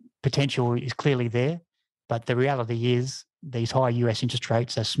upside potential is clearly there, but the reality is these high US interest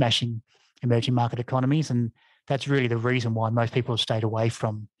rates are smashing emerging market economies, and that's really the reason why most people have stayed away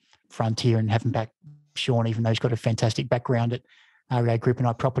from Frontier and haven't backed Sean, even though he's got a fantastic background at REA Group and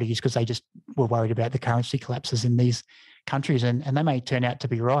iProperties, because they just were worried about the currency collapses in these countries, and they may turn out to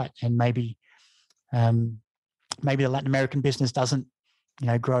be right, and maybe the Latin American business doesn't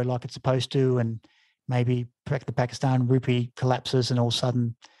grow like it's supposed to, and maybe the Pakistan rupee collapses, and all of a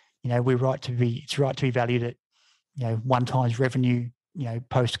sudden it's right to be valued at 1 times revenue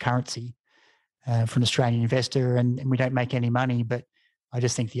post currency for an Australian investor, and we don't make any money. But I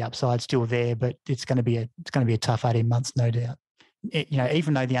just think the upside's still there, but it's going to be a tough 18 months, no doubt.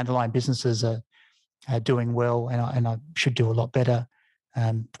 Even though the underlying businesses are doing well, and I should do a lot better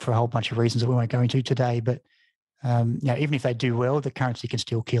for a whole bunch of reasons that we won't go into today. But even if they do well, the currency can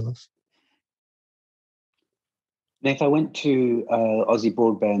still kill us. Nath, I went to Aussie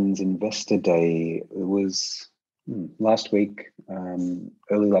Broadband's Investor Day. It was last week,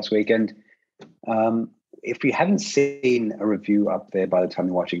 early last weekend. If you haven't seen a review up there by the time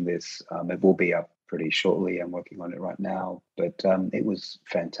you're watching this, it will be up pretty shortly. I'm working on it right now, but it was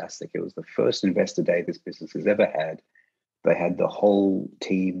fantastic. It was the first Investor Day this business has ever had. They had the whole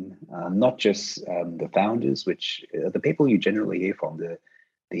team, not just the founders, which are the people you generally hear from.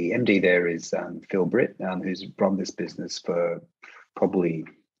 The MD there is Phil Britt, who's run this business for probably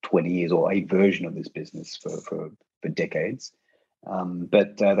 20 years, or a version of this business for decades.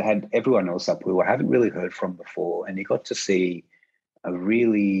 But they had everyone else up who I haven't really heard from before, and you got to see a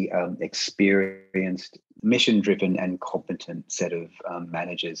really experienced, mission-driven, and competent set of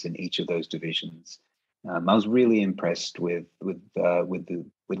managers in each of those divisions. I was really impressed with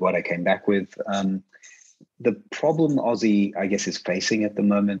what I came back with. The problem Aussie, I guess, is facing at the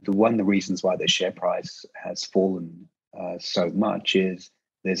moment, one of the reasons why the share price has fallen so much is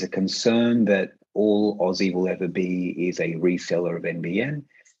there's a concern that all Aussie will ever be is a reseller of NBN,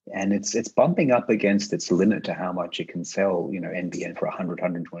 and it's bumping up against its limit to how much it can sell, NBN for $100,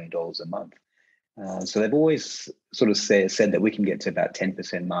 $120 a month. So they've always sort of said that we can get to about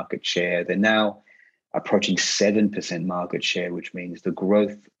 10% market share. They're now approaching 7% market share, which means the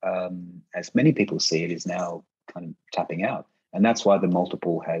growth, as many people see it, is now kind of tapping out. And that's why the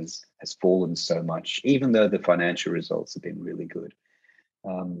multiple has fallen so much, even though the financial results have been really good.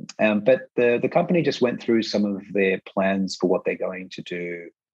 But the company just went through some of their plans for what they're going to do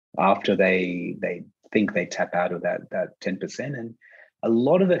after they think they tap out of that 10%. And a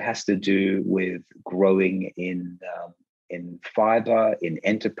lot of it has to do with growing in fiber, in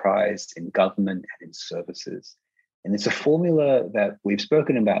enterprise, in government, and in services. And it's a formula that we've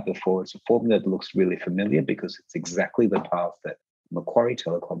spoken about before. It's a formula that looks really familiar because it's exactly the path that Macquarie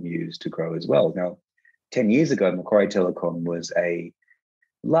Telecom used to grow as well. Now, 10 years ago, Macquarie Telecom was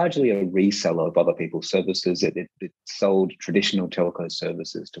largely a reseller of other people's services. It sold traditional telco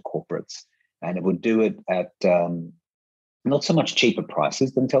services to corporates, and it would do it at not so much cheaper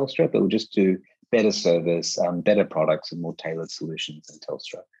prices than Telstra, but it would just do better service, better products, and more tailored solutions than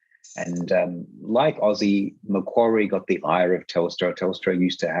Telstra. And like Aussie, Macquarie got the ire of Telstra. Telstra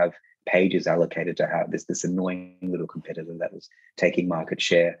used to have pages allocated to have this annoying little competitor that was taking market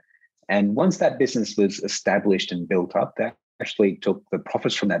share. And once that business was established and built up, they actually took the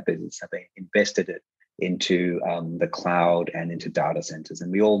profits from that business and they invested it into the cloud and into data centers.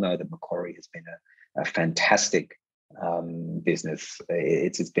 And we all know that Macquarie has been a fantastic business.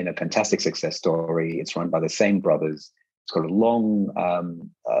 It's been a fantastic success story. It's run by the same brothers. It's got a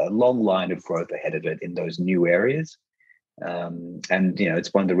long line of growth ahead of it in those new areas. And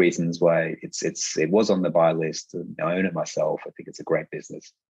it's one of the reasons why it was on the buy list. I own it myself. I think it's a great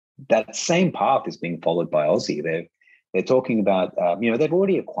business. That same path is being followed by Aussie. They're talking about they've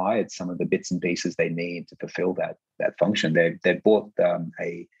already acquired some of the bits and pieces they need to fulfill that function. They've bought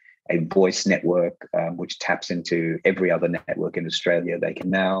a voice network which taps into every other network in Australia. They can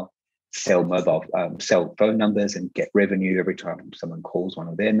now sell phone numbers and get revenue every time someone calls one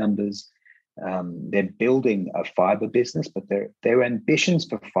of their numbers. They're building a fiber business, but their ambitions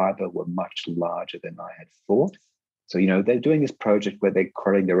for fiber were much larger than I had thought. So, they're doing this project where they're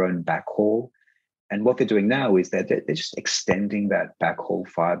creating their own backhaul. And what they're doing now is that they're just extending that backhaul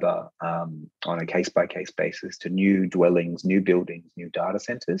fiber on a case-by-case basis to new dwellings, new buildings, new data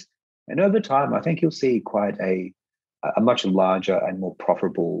centers. And over time, I think you'll see quite a much larger and more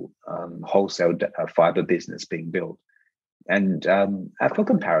profitable wholesale fiber business being built. And for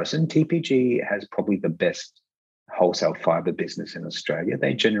comparison, TPG has probably the best wholesale fiber business in Australia.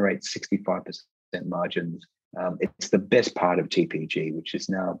 They generate 65% margins. It's the best part of TPG, which has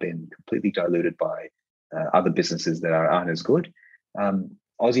now been completely diluted by other businesses that aren't as good.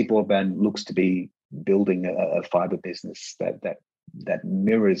 Aussie Broadband looks to be building a fiber business that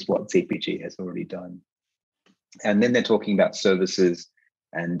mirrors what TPG has already done. And then they're talking about services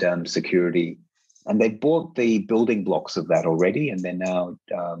and security, and they bought the building blocks of that already, and they're now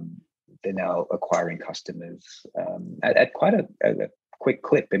acquiring customers at quite a quick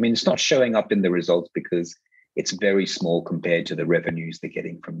clip. I mean, it's not showing up in the results because it's very small compared to the revenues they're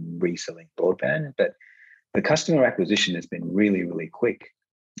getting from reselling broadband, but the customer acquisition has been really, really quick.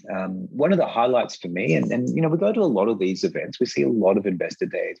 One of the highlights for me, and we go to a lot of these events, we see a lot of investor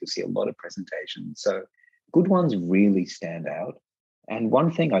days, we see a lot of presentations. So good ones really stand out. And one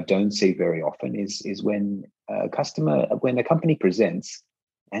thing I don't see very often is when a company presents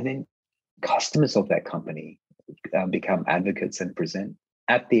and then customers of that company become advocates and present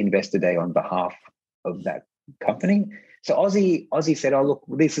at the investor day on behalf of that company. So Aussie said, "Oh, look,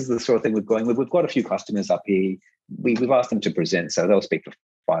 this is the sort of thing we're going with. We've got a few customers up here. We've asked them to present, so they'll speak for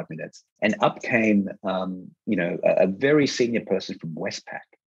 5 minutes." And up came, a very senior person from Westpac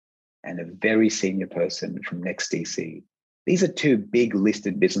and a very senior person from NextDC. These are two big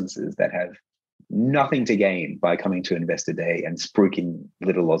listed businesses that have nothing to gain by coming to Investor Day and spruiking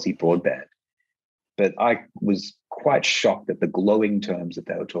little Aussie Broadband. But I was quite shocked at the glowing terms that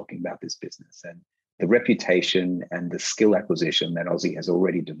they were talking about this business and the reputation and the skill acquisition that Aussie has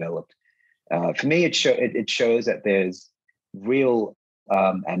already developed. For me, it shows that there's real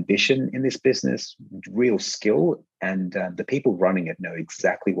ambition in this business, real skill, and the people running it know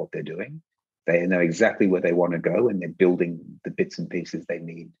exactly what they're doing. They know exactly where they want to go, and they're building the bits and pieces they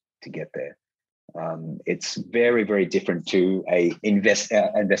need to get there. It's very, very different to a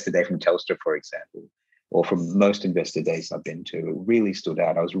investor day from Telstra, for example, or from most investor days I've been to. It really stood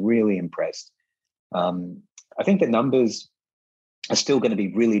out. I was really impressed. I think the numbers are still going to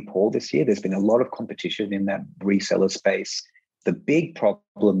be really poor this year. There's been a lot of competition in that reseller space. The big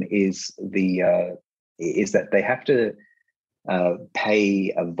problem is that they have to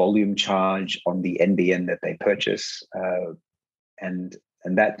pay a volume charge on the NBN that they purchase, and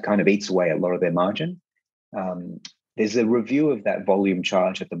that kind of eats away a lot of their margin. There's a review of that volume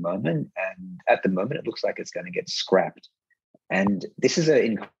charge at the moment, and at the moment it looks like it's going to get scrapped. And this is an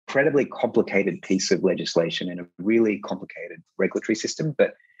incredibly complicated piece of legislation in a really complicated regulatory system,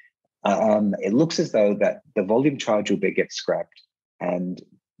 but it looks as though that the volume charge will get scrapped, and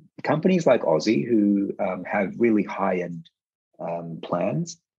companies like Aussie, who have really high-end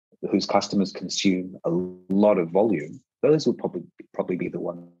plans, whose customers consume a lot of volume, those will probably be the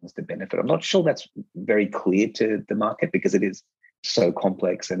ones that benefit. I'm not sure that's very clear to the market because it is so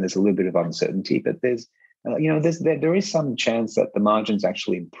complex and there's a little bit of uncertainty. But there's there is some chance that the margins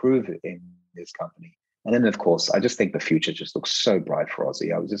actually improve in this company. And then, of course, I just think the future just looks so bright for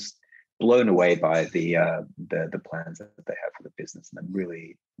Aussie. I was just blown away by the plans that they have for the business, and I'm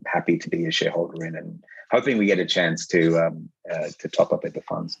really happy to be a shareholder in, and hoping we get a chance to top up at the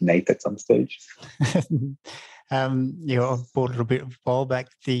funds. Nate, at some stage. I bought a little bit of a while back.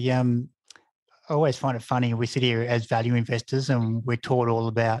 I always find it funny. We sit here as value investors, and we're taught all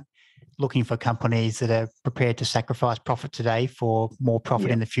about looking for companies that are prepared to sacrifice profit today for more profit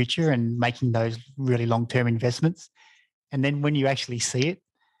in the future, and making those really long-term investments. And then when you actually see it,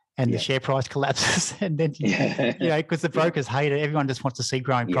 and the share price collapses, and then because the brokers hate it, everyone just wants to see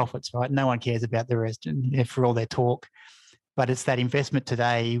growing profits, right? No one cares about the rest, and for all their talk. But it's that investment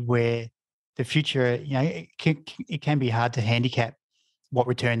today where the future, it can be hard to handicap what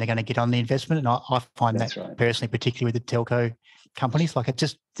return they're going to get on the investment. And I find that personally, particularly with the telco companies, like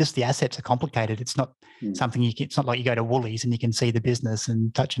just the assets are complicated. It's not something it's not like you go to Woolies and you can see the business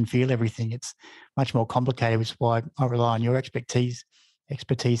and touch and feel everything. It's much more complicated, which is why I rely on your expertise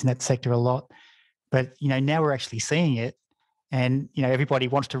in that sector a lot. But now we're actually seeing it, and everybody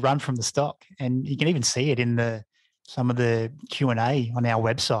wants to run from the stock, and you can even see it in some of the Q&A on our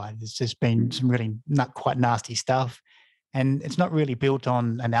website. There's just been some really not quite nasty stuff, and it's not really built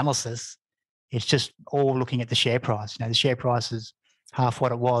on analysis. It's just all looking at the share price. The share price is half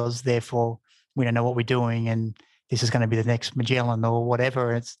what it was, therefore we don't know what we're doing, and this is going to be the next Magellan or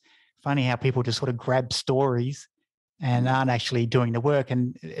whatever. It's funny how people just sort of grab stories and aren't actually doing the work.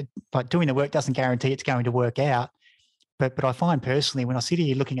 And doing the work doesn't guarantee it's going to work out. But I find personally, when I sit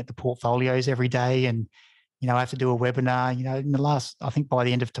here looking at the portfolios every day, and I have to do a webinar, in the last, I think by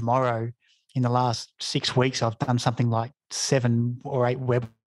the end of tomorrow, in the last 6 weeks, I've done something like 7 or 8 web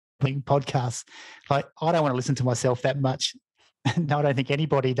podcasts. Like, I don't want to listen to myself that much. No, I don't think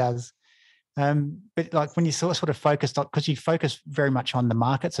anybody does. But like when you sort of focused on, because you focus very much on the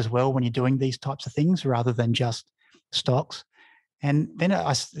markets as well when you're doing these types of things rather than just stocks. And then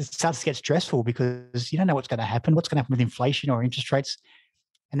it starts to get stressful because you don't know what's going to happen with inflation or interest rates.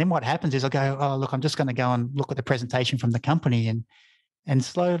 And then what happens is I go, oh, look, I'm just going to go and look at the presentation from the company. And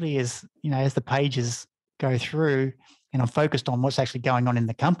slowly as the pages go through and I'm focused on what's actually going on in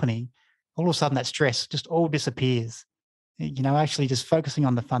the company, all of a sudden that stress just all disappears. Actually just focusing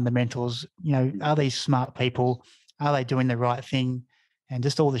on the fundamentals, are these smart people? Are they doing the right thing? And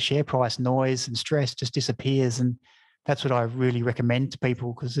just all the share price noise and stress just disappears. And that's what I really recommend to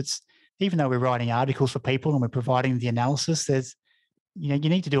people, because it's, even though we're writing articles for people and we're providing the analysis, there's, you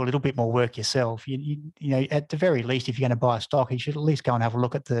need to do a little bit more work yourself. At the very least, if you're going to buy a stock, you should at least go and have a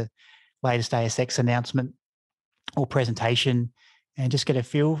look at the latest ASX announcement or presentation and just get a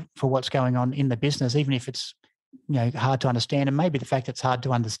feel for what's going on in the business, even if it's, hard to understand. And maybe the fact that it's hard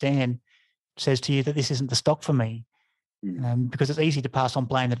to understand says to you that this isn't the stock for me. Because it's easy to pass on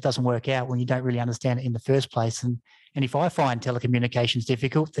blame that it doesn't work out when you don't really understand it in the first place. And if I find telecommunications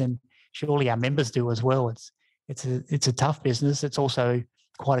difficult, then surely our members do as well. It's a tough business. It's also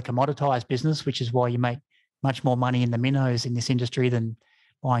quite a commoditized business, which is why you make much more money in the minnows in this industry than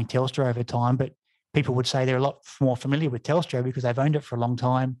buying Telstra over time. But people would say they're a lot more familiar with Telstra because they've owned it for a long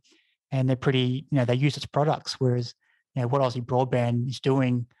time, and they're pretty, they use its products. Whereas, what Aussie Broadband is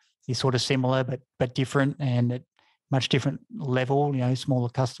doing is sort of similar but different, and at much different level. Smaller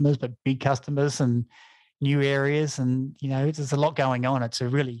customers but big customers and new areas, and there's a lot going on. It's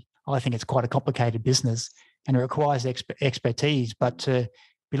I think it's quite a complicated business, and it requires expertise. But to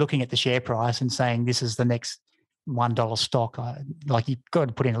be looking at the share price and saying this is the next $1 stock, you've got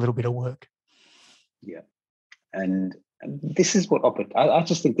to put in a little bit of work. Yeah, and this is what I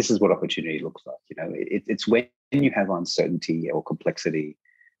just think this is what opportunity looks like. It's when you have uncertainty or complexity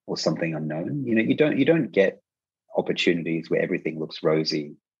or something unknown. You don't get opportunities where everything looks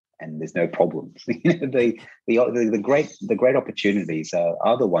rosy and there's no problems. The great opportunities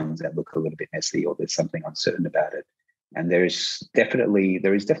are the ones that look a little bit messy, or there's something uncertain about it. And there is definitely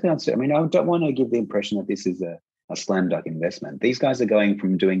uncertainty. I mean, I don't want to give the impression that this is a slam dunk investment. These guys are going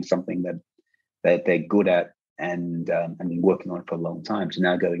from doing something that they're good at and been working on it for a long time, to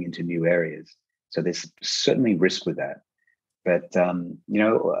now going into new areas. So there's certainly risk with that. But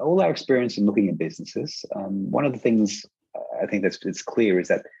all our experience in looking at businesses, one of the things I think it's clear is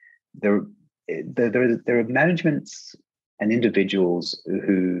that there are managements and individuals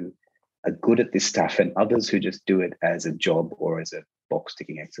who are good at this stuff, and others who just do it as a job or as a box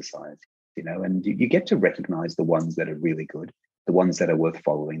ticking exercise. And you get to recognize the ones that are really good, the ones that are worth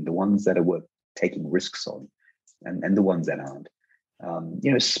following, the ones that are worth taking risks on, and the ones that aren't.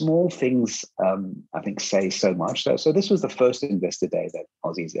 Small things, I think, say so much. So this was the first investor day that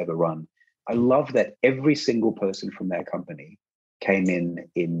Aussie's ever run. I love that every single person from their company came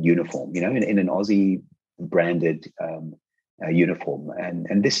in uniform, in an Aussie branded uniform.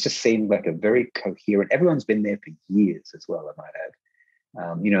 And this just seemed like a very coherent, everyone's been there for years as well, I might add.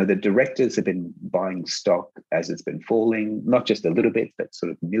 The directors have been buying stock as it's been falling, not just a little bit, but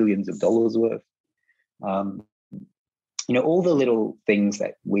sort of millions of dollars worth. All the little things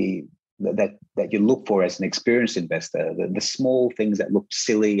that you look for as an experienced investor, the small things that look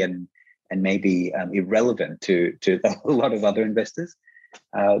silly and maybe irrelevant to a lot of other investors.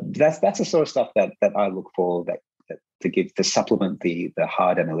 That's the sort of stuff that I look for to supplement the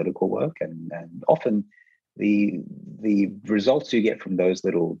hard analytical work, and often the results you get from those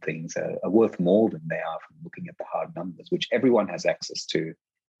little things are worth more than they are from looking at the hard numbers, which everyone has access to,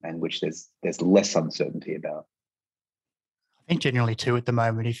 and which there's less uncertainty about. I think generally too at the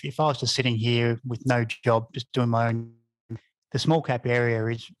moment, if I was just sitting here with no job, just doing my own, the small cap area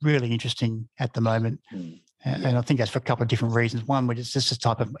is really interesting at the moment. And I think that's for a couple of different reasons. One, which is just the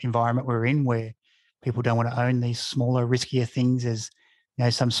type of environment we're in, where people don't want to own these smaller, riskier things. As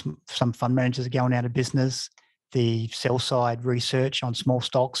some fund managers are going out of business. The sell side research on small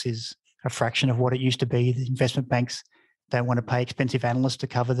stocks is a fraction of what it used to be. The investment banks don't want to pay expensive analysts to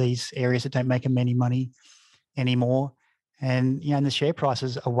cover these areas that don't make them any money anymore. And and the share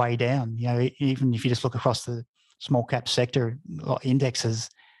prices are way down. Even if you just look across the small cap sector indexes,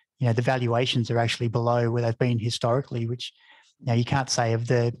 the valuations are actually below where they've been historically, which you can't say of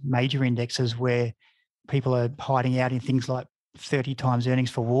the major indexes, where people are hiding out in things like 30 times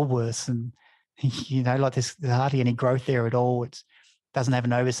earnings for Woolworths, and there's hardly any growth there at all. It doesn't have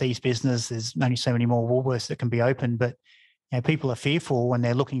an overseas business. There's only so many more Woolworths that can be open, but people are fearful when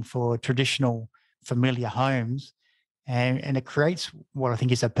they're looking for traditional familiar homes. And it creates what I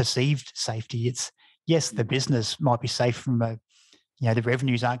think is a perceived safety. It's, yes, the business might be safe from the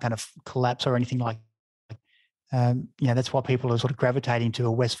revenues aren't going to collapse or anything like that. That's why people are sort of gravitating to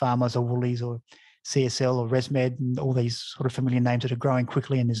a Wesfarmers or Woolies or CSL or ResMed and all these sort of familiar names that are growing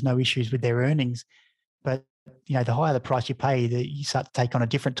quickly and there's no issues with their earnings. But, the higher the price you pay, you start to take on a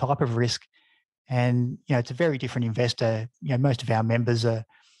different type of risk. And, it's a very different investor. Most of our members are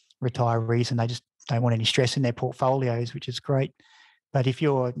retirees and they just don't want any stress in their portfolios, which is great. But if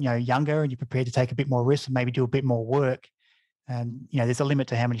you're younger and you're prepared to take a bit more risk and maybe do a bit more work, there's a limit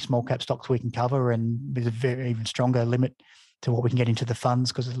to how many small cap stocks we can cover, and there's a very even stronger limit to what we can get into the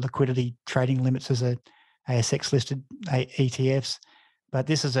funds because of liquidity trading limits as a ASX listed ETFs. But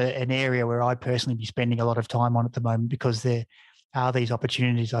this is an area where I'd personally be spending a lot of time on at the moment, because there are these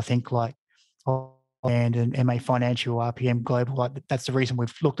opportunities, I think, like and MA Financial, RPM Global. That's the reason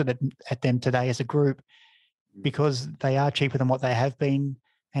we've looked at them today as a group, because they are cheaper than what they have been,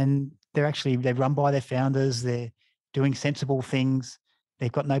 and they're run by their founders. They're doing sensible things.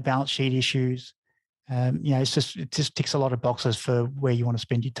 They've got no balance sheet issues. It just ticks a lot of boxes for where you want to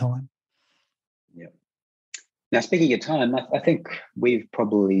spend your time. Yeah. Now, speaking of time, I think we've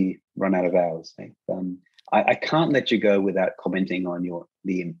probably run out of hours. I can't let you go without commenting on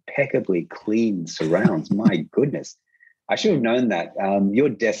the impeccably clean surrounds. My goodness, I should have known that. Your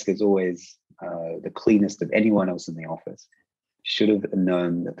desk is always the cleanest of anyone else in the office. Should have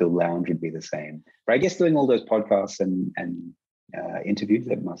known that the lounge would be the same. But I guess doing all those podcasts and interviews,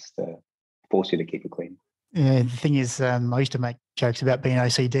 that must force you to keep it clean. Yeah, the thing is, I used to make jokes about being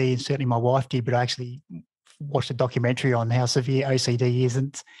OCD, and certainly my wife did, but I actually watched a documentary on how severe OCD is,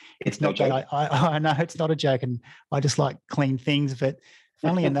 and it's not that I know it's not a joke, and I just like clean things. But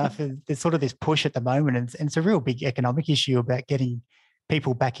funnily enough, there's sort of this push at the moment, and it's a real big economic issue about getting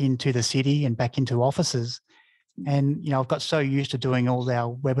people back into the city and back into offices. And, I've got so used to doing all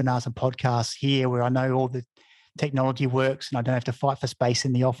our webinars and podcasts here, where I know all the technology works and I don't have to fight for space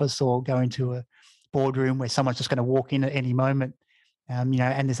in the office or go into a boardroom where someone's just going to walk in at any moment, and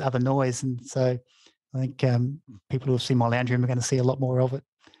there's other noise. And so I think people who have seen my lounge room are going to see a lot more of it.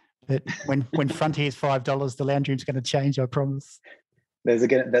 But when Frontier's $5, the lounge room's going to change, I promise. There's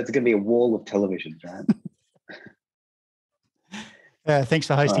going to be a wall of televisions, right? Thanks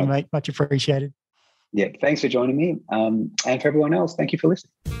for hosting, mate. Much appreciated. Yeah, thanks for joining me. And for everyone else, thank you for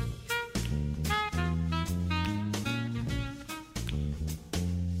listening.